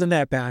 Yeah. It wasn't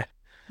that bad.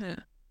 Yeah.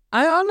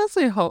 I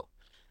honestly hope.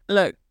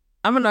 Look,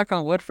 I'm gonna knock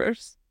on wood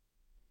first,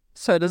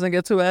 so it doesn't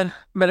get too bad.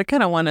 But I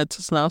kind of want it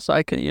to snow so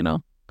I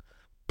can,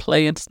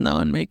 play in snow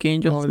and make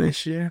angels. Oh,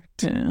 this year.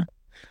 Yeah.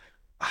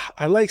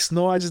 I like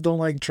snow. I just don't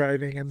like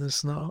driving in the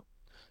snow.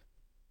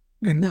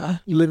 And Nah.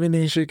 living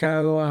in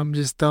Chicago, I'm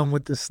just done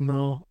with the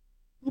snow.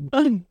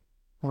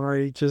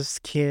 I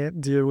just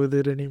can't deal with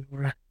it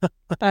anymore.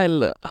 I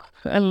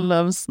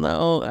love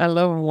snow. I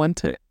love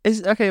winter.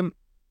 It's okay.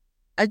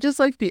 I just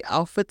like the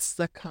outfits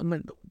that come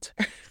in the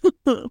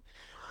winter.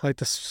 Like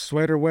the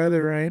sweater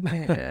weather, right?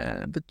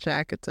 Yeah, the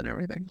jackets and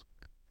everything.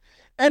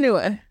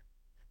 Anyway,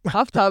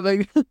 off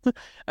topic. All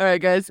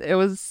right, guys. It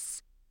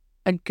was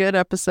a good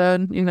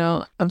episode.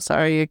 I'm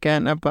sorry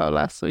again about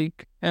last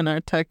week and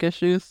our tech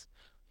issues.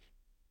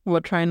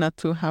 We'll try not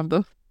to have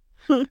those.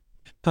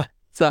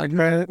 So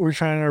We're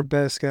trying our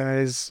best,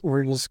 guys.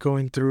 We're just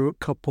going through a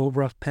couple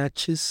rough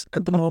patches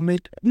at the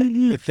moment.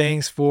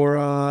 Thanks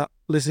for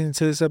listening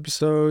to this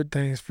episode.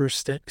 Thanks for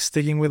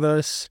sticking with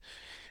us.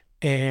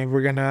 And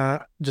we're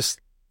gonna just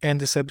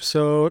end this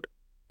episode.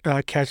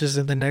 Catch us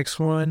in the next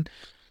one.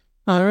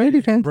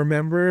 Alrighty, guys.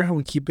 Remember,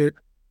 we keep it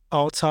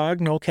all talk,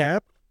 no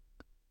cap.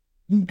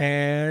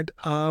 And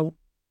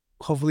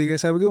hopefully you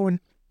guys have a good one.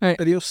 All right.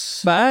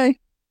 Adios. Bye.